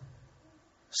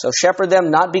 So shepherd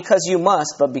them not because you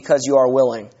must, but because you are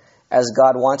willing, as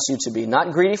God wants you to be.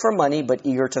 Not greedy for money, but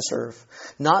eager to serve.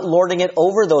 Not lording it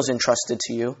over those entrusted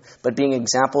to you, but being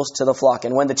examples to the flock.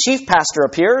 And when the chief pastor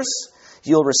appears,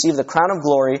 you'll receive the crown of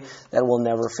glory that will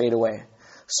never fade away.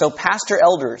 So pastor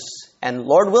elders, and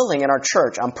Lord willing in our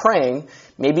church, I'm praying,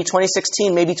 maybe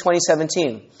 2016, maybe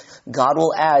 2017, God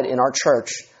will add in our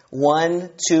church 1,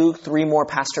 2, 3 more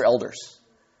pastor elders.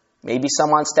 Maybe some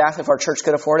on staff if our church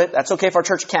could afford it. That's okay if our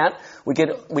church can't. We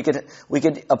could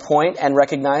appoint and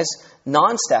recognize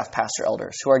non-staff pastor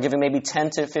elders who are giving maybe 10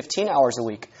 to 15 hours a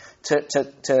week to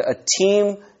a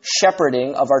team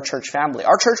shepherding of our church family.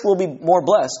 Our church will be more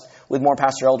blessed with more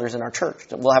pastor elders in our church.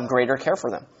 We'll have greater care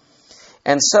for them.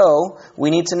 And so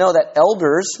we need to know that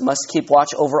elders must keep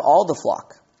watch over all the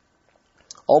flock.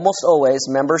 Almost always,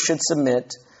 members should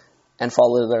submit and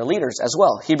follow their leaders as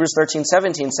well. Hebrews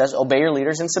 13:17 says, obey your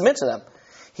leaders and submit to them.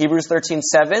 Hebrews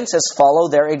 13:7 says, follow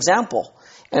their example.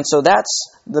 And so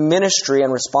that's the ministry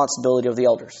and responsibility of the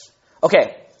elders.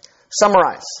 Okay,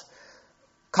 summarize.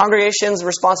 Congregation's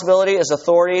responsibility is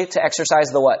authority to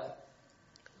exercise the what?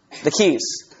 The keys.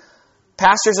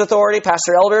 Pastor's authority,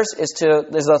 pastor elders, is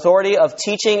the authority of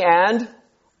teaching and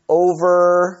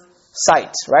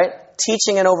oversight, right?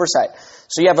 Teaching and oversight.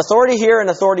 So you have authority here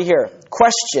and authority here.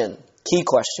 Question, key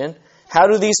question, how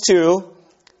do these two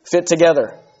fit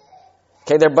together?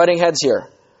 Okay, they're butting heads here.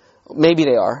 Maybe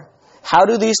they are. How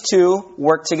do these two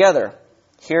work together?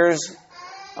 Here's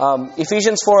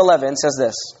Ephesians 4:11 says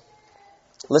this.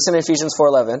 Listen to Ephesians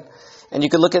 4:11. And you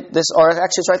can look at this, or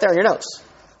actually it's right there in your notes.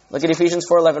 Look at Ephesians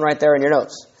 4:11 right there in your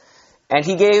notes. And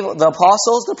He gave the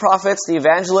apostles, the prophets, the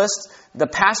evangelists, the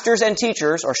pastors and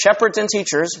teachers, or shepherds and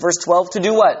teachers, verse 12, to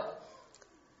do what?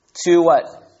 To what?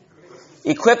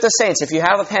 Equip the saints. If you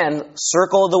have a pen,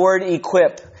 circle the word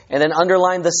equip and then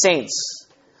underline the saints.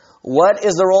 What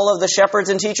is the role of the shepherds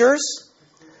and teachers?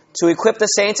 To equip the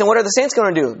saints. And what are the saints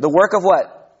going to do? The work of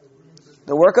what?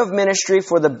 The work of ministry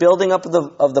for the building up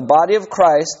of the body of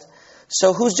Christ.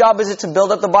 So whose job is it to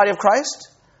build up the body of Christ?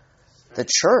 The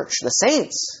church, the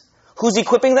saints. Who's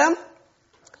equipping them?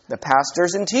 The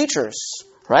pastors and teachers,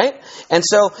 right? And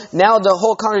so now the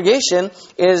whole congregation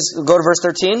is, go to verse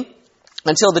 13,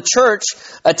 until the church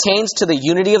attains to the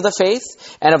unity of the faith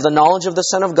and of the knowledge of the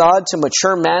Son of God, to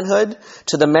mature manhood,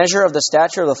 to the measure of the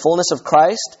stature of the fullness of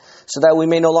Christ, so that we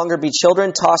may no longer be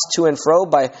children tossed to and fro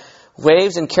by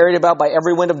waves and carried about by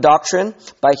every wind of doctrine,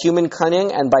 by human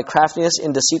cunning and by craftiness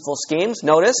in deceitful schemes.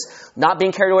 Notice, not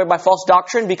being carried away by false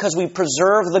doctrine because we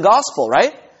preserve the gospel,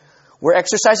 right? We're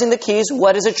exercising the keys.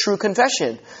 What is a true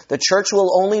confession? The church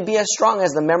will only be as strong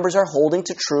as the members are holding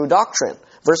to true doctrine.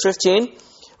 Verse 15,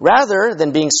 rather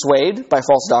than being swayed by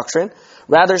false doctrine,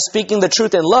 rather speaking the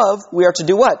truth in love, we are to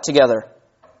do what together?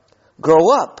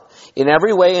 grow up in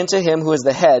every way into Him who is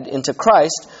the head, into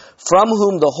Christ, from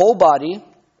whom the whole body,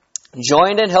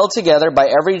 joined and held together by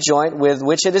every joint with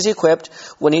which it is equipped,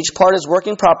 when each part is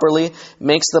working properly,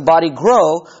 makes the body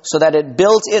grow so that it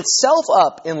builds itself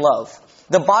up in love.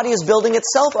 The body is building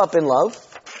itself up in love.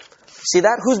 See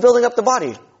that? Who's building up the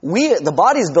body? The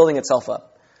body is building itself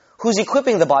up. Who's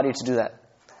equipping the body to do that?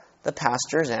 The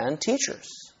pastors and teachers.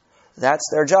 That's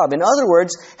their job. In other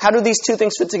words, how do these two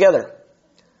things fit together?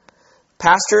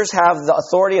 Pastors have the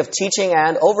authority of teaching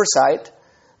and oversight.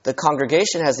 The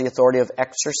congregation has the authority of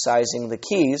exercising the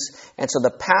keys. And so the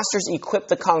pastors equip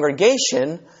the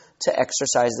congregation to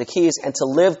exercise the keys and to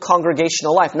live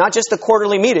congregational life. Not just the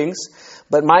quarterly meetings,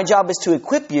 but my job is to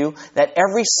equip you that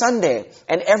every Sunday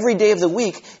and every day of the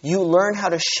week, you learn how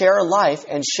to share life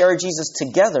and share Jesus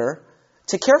together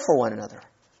to care for one another.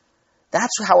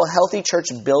 That's how a healthy church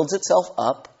builds itself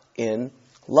up in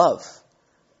love.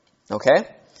 Okay?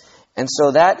 And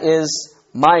so that is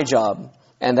my job.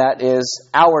 And that is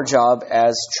our job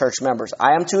as church members.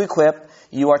 I am to equip.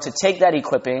 You are to take that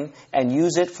equipping and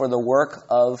use it for the work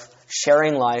of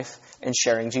sharing life and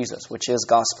sharing Jesus, which is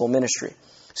gospel ministry.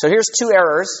 So here's two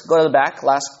errors. Go to the back,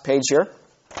 last page here.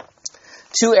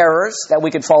 Two errors that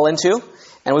we could fall into,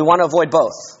 and we want to avoid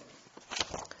both.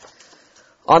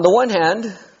 On the one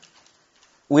hand,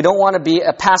 we don't want to be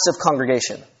a passive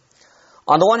congregation.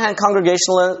 On the one hand,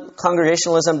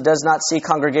 congregationalism does not see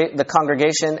the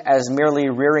congregation as merely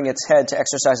rearing its head to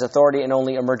exercise authority in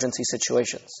only emergency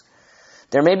situations.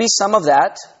 There may be some of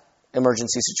that,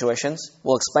 emergency situations.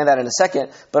 We'll explain that in a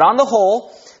second. But on the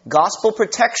whole, gospel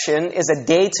protection is a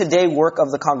day-to-day work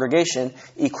of the congregation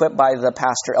equipped by the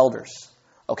pastor elders.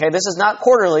 Okay, this is not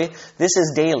quarterly, this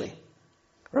is daily.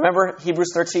 Remember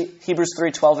Hebrews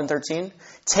 3:12 and 13?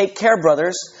 Take care,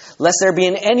 brothers, lest there be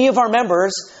in any of our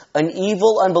members an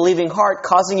evil, unbelieving heart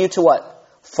causing you to what?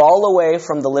 Fall away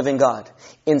from the living God.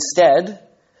 Instead,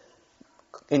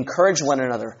 encourage one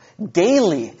another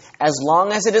daily, as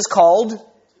long as it is called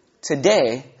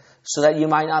today, so that you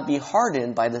might not be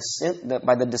hardened by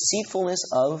the deceitfulness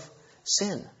of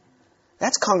sin.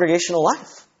 That's congregational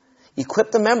life.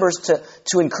 Equip the members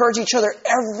to encourage each other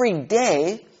every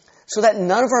day so that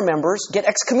none of our members get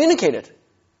excommunicated.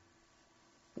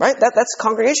 Right? That's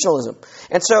congregationalism.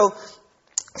 And so,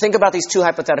 think about these two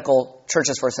hypothetical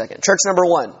churches for a second. Church number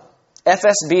one,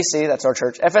 FSBC, that's our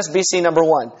church. FSBC number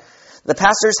one. The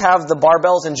pastors have the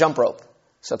barbells and jump rope.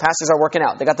 So pastors are working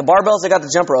out. They got the barbells, they got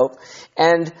the jump rope.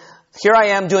 And here I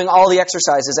am doing all the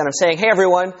exercises. And I'm saying, hey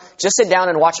everyone, just sit down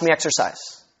and watch me exercise.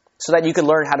 So that you can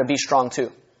learn how to be strong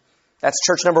too. That's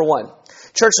church number one.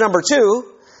 Church number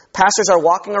two, pastors are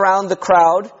walking around the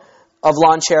crowd of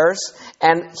lawn chairs,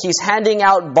 and he's handing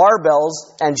out barbells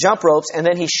and jump ropes, and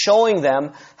then he's showing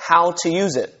them how to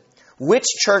use it. Which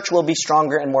church will be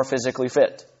stronger and more physically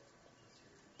fit?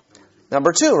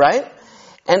 Number two, right?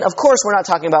 And of course, we're not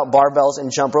talking about barbells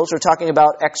and jump ropes. We're talking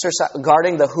about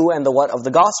guarding the who and the what of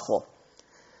the gospel.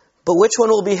 But which one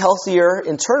will be healthier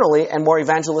internally and more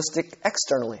evangelistic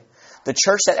externally? The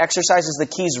church that exercises the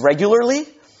keys regularly,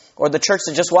 or the church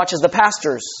that just watches the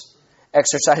pastors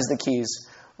exercise the keys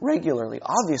regularly?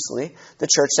 Obviously, the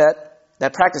church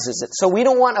that practices it. So we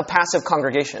don't want a passive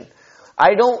congregation.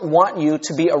 I don't want you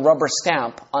to be a rubber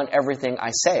stamp on everything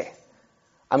I say.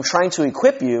 I'm trying to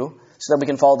equip you so that we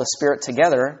can follow the Spirit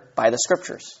together by the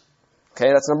Scriptures. Okay,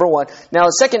 that's number one. Now,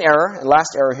 the second error, and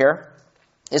last error here,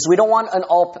 is we don't want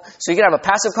so you can have a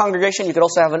passive congregation, you could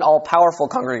also have an all-powerful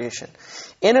congregation.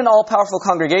 In an all-powerful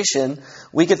congregation,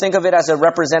 we could think of it as a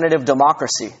representative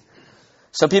democracy.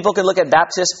 So people could look at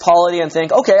Baptist polity and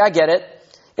think, okay, I get it.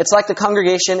 It's like the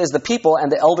congregation is the people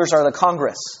and the elders are the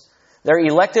Congress. They're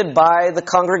elected by the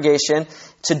congregation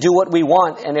to do what we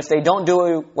want, and if they don't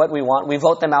do what we want, we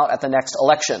vote them out at the next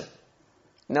election.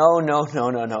 No.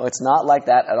 It's not like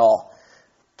that at all.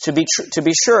 To be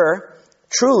sure,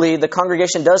 truly, the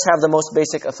congregation does have the most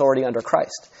basic authority under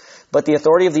Christ. But the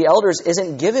authority of the elders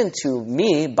isn't given to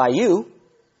me by you.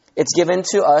 It's given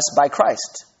to us by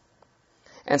Christ.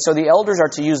 And so the elders are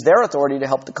to use their authority to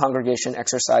help the congregation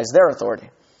exercise their authority.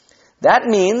 That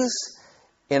means,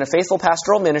 in a faithful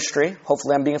pastoral ministry,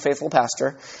 hopefully I'm being a faithful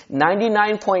pastor,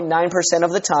 99.9%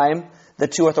 of the time, the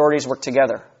two authorities work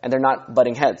together, and they're not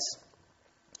butting heads.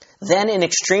 Then in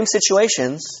extreme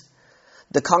situations,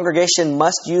 the congregation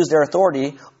must use their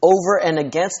authority over and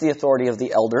against the authority of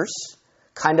the elders,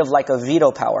 kind of like a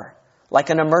veto power,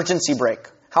 like an emergency brake.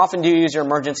 How often do you use your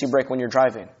emergency brake when you're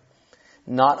driving?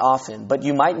 Not often, but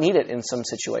you might need it in some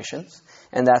situations,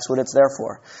 and that's what it's there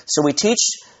for. So we teach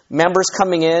members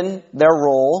coming in their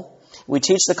role. We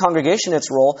teach the congregation its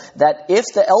role, that if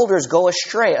the elders go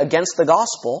astray against the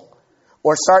gospel,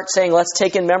 or start saying, let's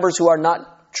take in members who are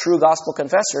not true gospel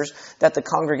confessors, that the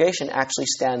congregation actually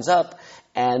stands up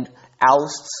and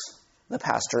ousts the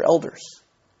pastor elders.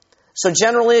 So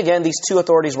generally, again, these two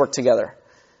authorities work together.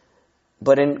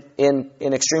 But in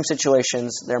extreme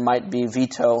situations, there might be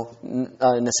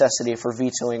necessity for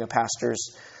vetoing a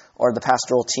pastor's or the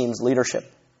pastoral team's leadership.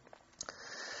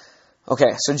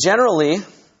 Okay, so generally,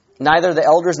 neither the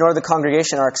elders nor the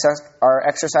congregation are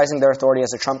exercising their authority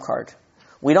as a trump card.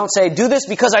 We don't say, do this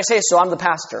because I say so, I'm the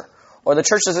pastor. Or the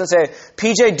church doesn't say,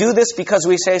 PJ, do this because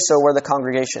we say so, we're the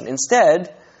congregation.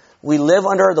 Instead, we live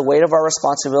under the weight of our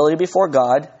responsibility before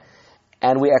God,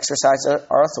 and we exercise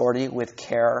our authority with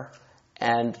care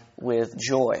and with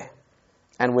joy,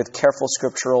 and with careful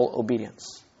scriptural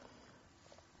obedience.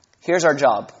 Here's our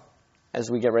job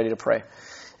as we get ready to pray.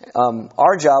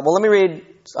 Our job, well, let me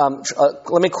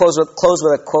close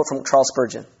with a quote from Charles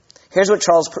Spurgeon. Here's what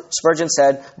Charles Spurgeon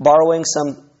said, borrowing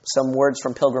some words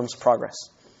from Pilgrim's Progress.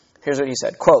 Here's what he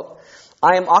said, quote,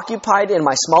 I am occupied in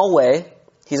my small way,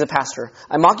 he's a pastor,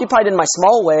 I'm occupied in my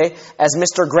small way as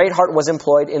Mr. Greatheart was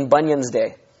employed in Bunyan's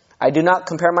day. I do not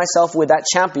compare myself with that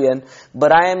champion,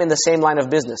 but I am in the same line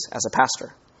of business as a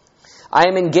pastor. I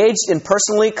am engaged in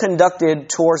personally conducted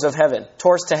tours to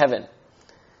heaven.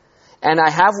 And I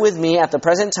have with me at the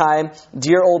present time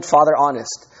dear old Father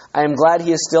Honest. I am glad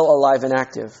he is still alive and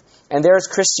active. And there is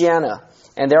Christiana,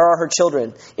 and there are her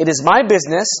children. It is my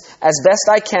business, as best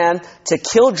I can, to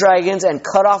kill dragons and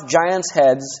cut off giants'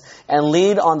 heads and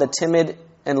lead on the timid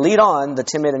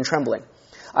and trembling.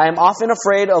 I am often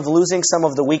afraid of losing some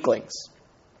of the weaklings.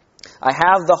 I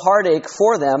have the heartache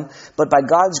for them, but by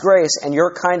God's grace and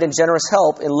your kind and generous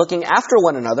help in looking after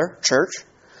one another, church,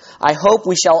 I hope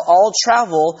we shall all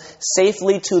travel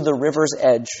safely to the river's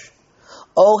edge.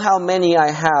 Oh, how many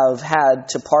I have had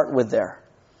to part with there.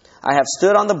 I have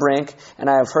stood on the brink, and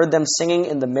I have heard them singing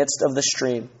in the midst of the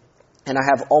stream. And I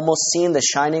have almost seen the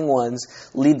shining ones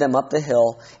lead them up the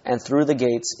hill and through the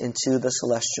gates into the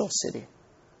celestial city.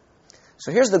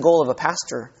 So here's the goal of a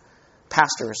pastor.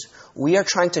 Pastors, we are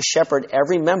trying to shepherd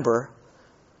every member.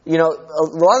 You know, a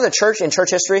lot of the church in church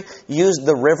history used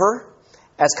the river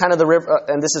as kind of the river,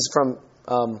 and this is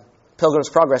from Pilgrim's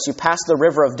Progress. You pass the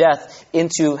river of death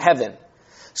into heaven.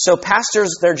 So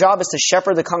pastors, their job is to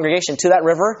shepherd the congregation to that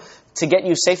river to get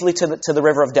you safely to the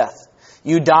river of death.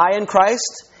 You die in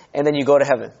Christ, and then you go to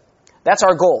heaven. That's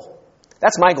our goal.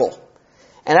 That's my goal.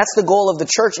 And that's the goal of the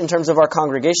church in terms of our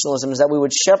congregationalism, is that we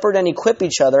would shepherd and equip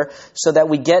each other so that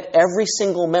we get every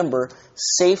single member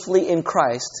safely in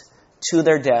Christ to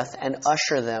their death and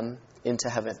usher them into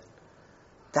heaven.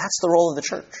 That's the role of the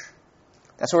church.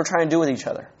 That's what we're trying to do with each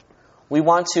other. We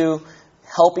want to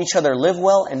help each other live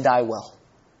well and die well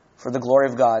for the glory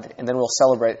of God, and then we'll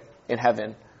celebrate in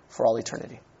heaven for all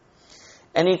eternity.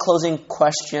 Any closing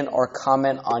question or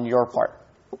comment on your part?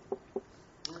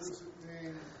 What does it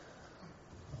mean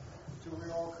till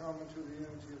we all come into the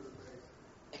unity of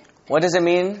the faith? What does it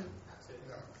mean?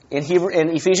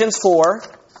 In Ephesians 4,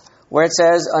 where it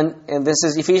says, and this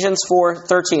is Ephesians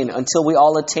 4:13, until we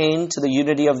all attain to the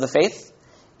unity of the faith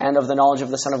and of the knowledge of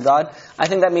the Son of God. I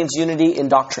think that means unity in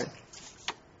doctrine.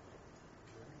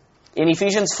 In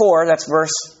Ephesians 4, that's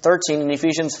verse 13, in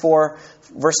Ephesians 4,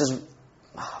 verses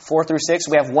 4 through 6,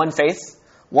 we have one faith,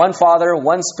 one Father,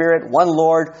 one Spirit, one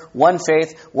Lord, one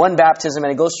faith, one baptism,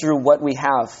 and it goes through what we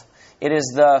have. It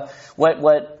is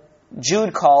what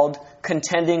Jude called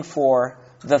contending for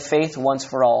the faith once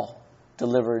for all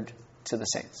delivered to the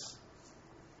saints.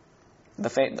 The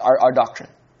faith, our doctrine.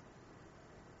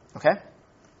 Okay?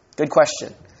 Good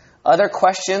question. Other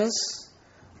questions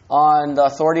on the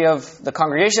authority of the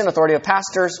congregation, authority of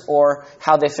pastors, or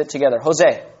how they fit together? Jose.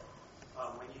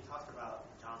 When you talked about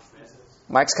John Smith,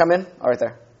 Mike's coming. Oh, right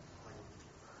there.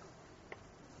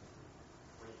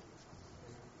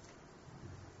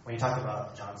 when you talked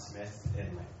about John Smith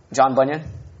and John Bunyan?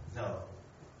 no,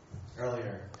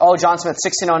 earlier. Oh, John Smith,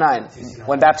 1609,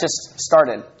 when Baptists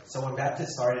started. So when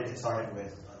Baptists started, it started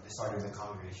with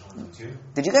congregationalism too.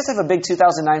 Did you guys have a big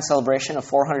 2009 celebration of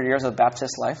 400 years of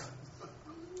Baptist life?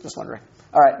 Just wondering.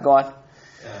 All right, go on.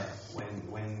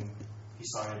 When he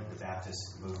started the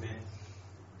Baptist movement,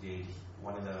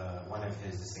 one of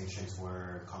his distinctions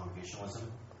were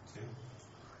congregationalism too?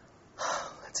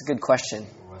 That's a good question.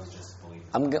 Or was it just belief?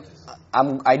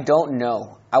 I don't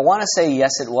know. I want to say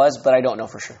yes, it was, but I don't know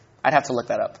for sure. I'd have to look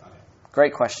that up. Okay.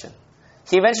 Great question.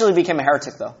 He eventually became a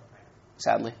heretic, though,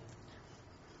 sadly.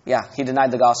 Yeah, he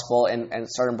denied the gospel and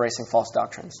started embracing false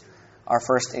doctrines. Our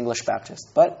first English Baptist.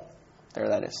 But there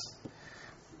that is.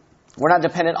 We're not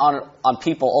dependent on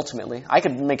people ultimately. I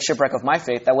could make shipwreck of my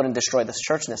faith. That wouldn't destroy this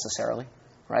church necessarily.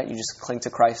 Right? You just cling to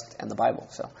Christ and the Bible.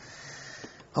 So,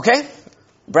 Okay?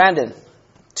 Brandon,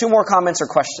 2 more comments or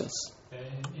questions.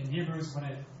 In Hebrews, when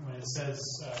it says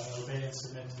obey and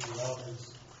submit to the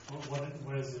elders,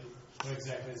 what is it? What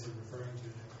exactly is it referring to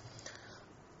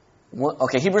there?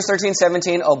 Okay, Hebrews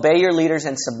 13:17, obey your leaders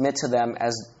and submit to them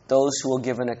as those who will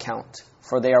give an account,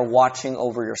 for they are watching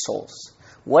over your souls.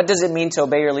 What does it mean to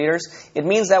obey your leaders? It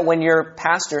means that when your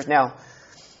pastors, now,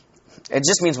 it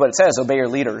just means what it says, obey your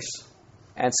leaders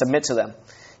and submit to them.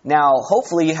 Now,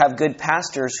 hopefully you have good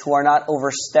pastors who are not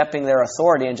overstepping their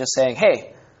authority and just saying,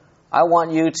 hey, I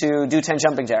want you to do 10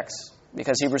 jumping jacks,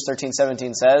 because Hebrews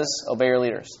 13:17 says, obey your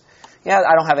leaders. Yeah,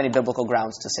 I don't have any biblical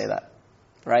grounds to say that,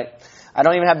 right? I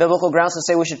don't even have biblical grounds to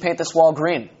say we should paint this wall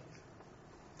green.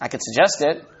 I could suggest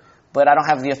it, but I don't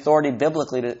have the authority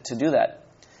biblically to do that.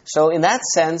 So in that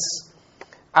sense,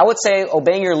 I would say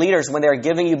obeying your leaders when they're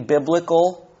giving you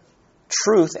biblical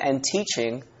truth and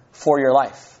teaching for your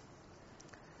life.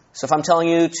 So if I'm telling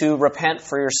you to repent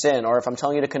for your sin, or if I'm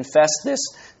telling you to confess this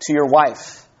to your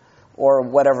wife, or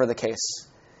whatever the case,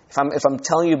 if I'm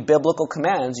telling you biblical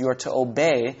commands, you are to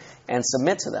obey and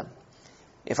submit to them.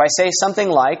 If I say something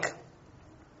like,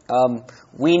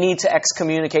 we need to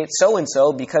excommunicate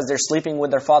so-and-so because they're sleeping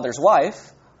with their father's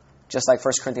wife, just like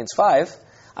 1 Corinthians 5,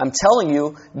 I'm telling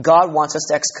you God wants us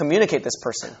to excommunicate this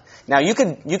person. Now, you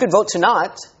could vote to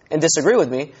not and disagree with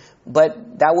me,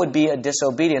 but that would be a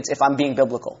disobedience if I'm being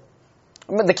biblical.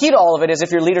 The key to all of it is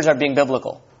if your leaders are being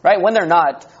biblical, right? When they're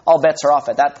not, all bets are off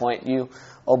at that point. You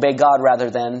obey God rather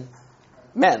than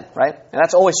men, right? And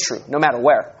that's always true, no matter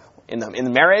where. In the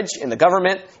marriage, in the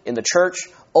government, in the church,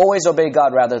 always obey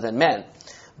God rather than men.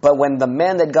 But when the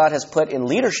men that God has put in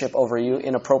leadership over you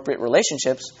in appropriate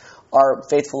relationships are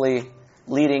faithfully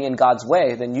leading in God's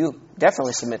way, then you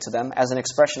definitely submit to them as an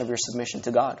expression of your submission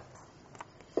to God.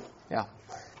 Yeah.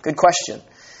 Good question.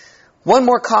 One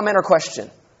more comment or question.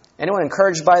 Anyone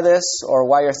encouraged by this or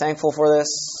why you're thankful for this?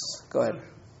 Go ahead.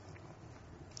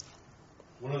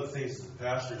 One of the things that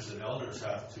pastors and elders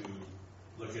have to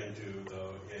look into,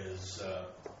 though, is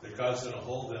that God's going to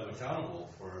hold them accountable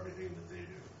for everything that they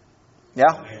do.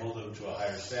 Yeah. And they hold them to a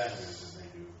higher standard than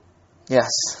they do. Yes.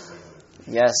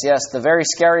 Yes. The very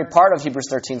scary part of Hebrews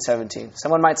 13:17.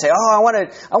 Someone might say, I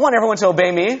want everyone to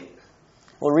obey me.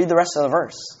 Well, read the rest of the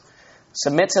verse.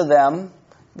 Submit to them.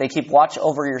 They keep watch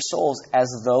over your souls as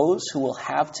those who will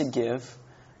have to give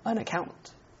an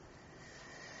account.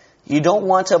 You don't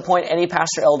want to appoint any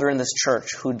pastor elder in this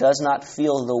church who does not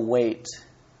feel the weight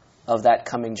of that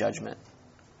coming judgment.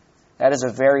 That is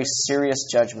a very serious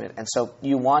judgment. And so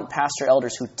you want pastor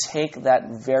elders who take that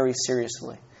very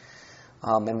seriously.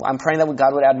 And I'm praying that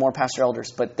God would add more pastor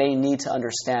elders, but they need to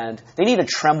understand, they need to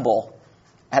tremble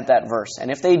at that verse. And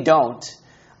if they don't,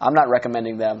 I'm not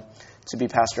recommending them to be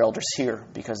pastor elders here,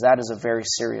 because that is a very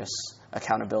serious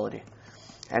accountability.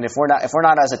 And if we're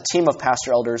not as a team of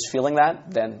pastor elders feeling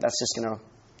that, then that's just going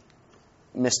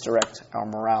to misdirect our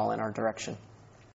morale and our direction.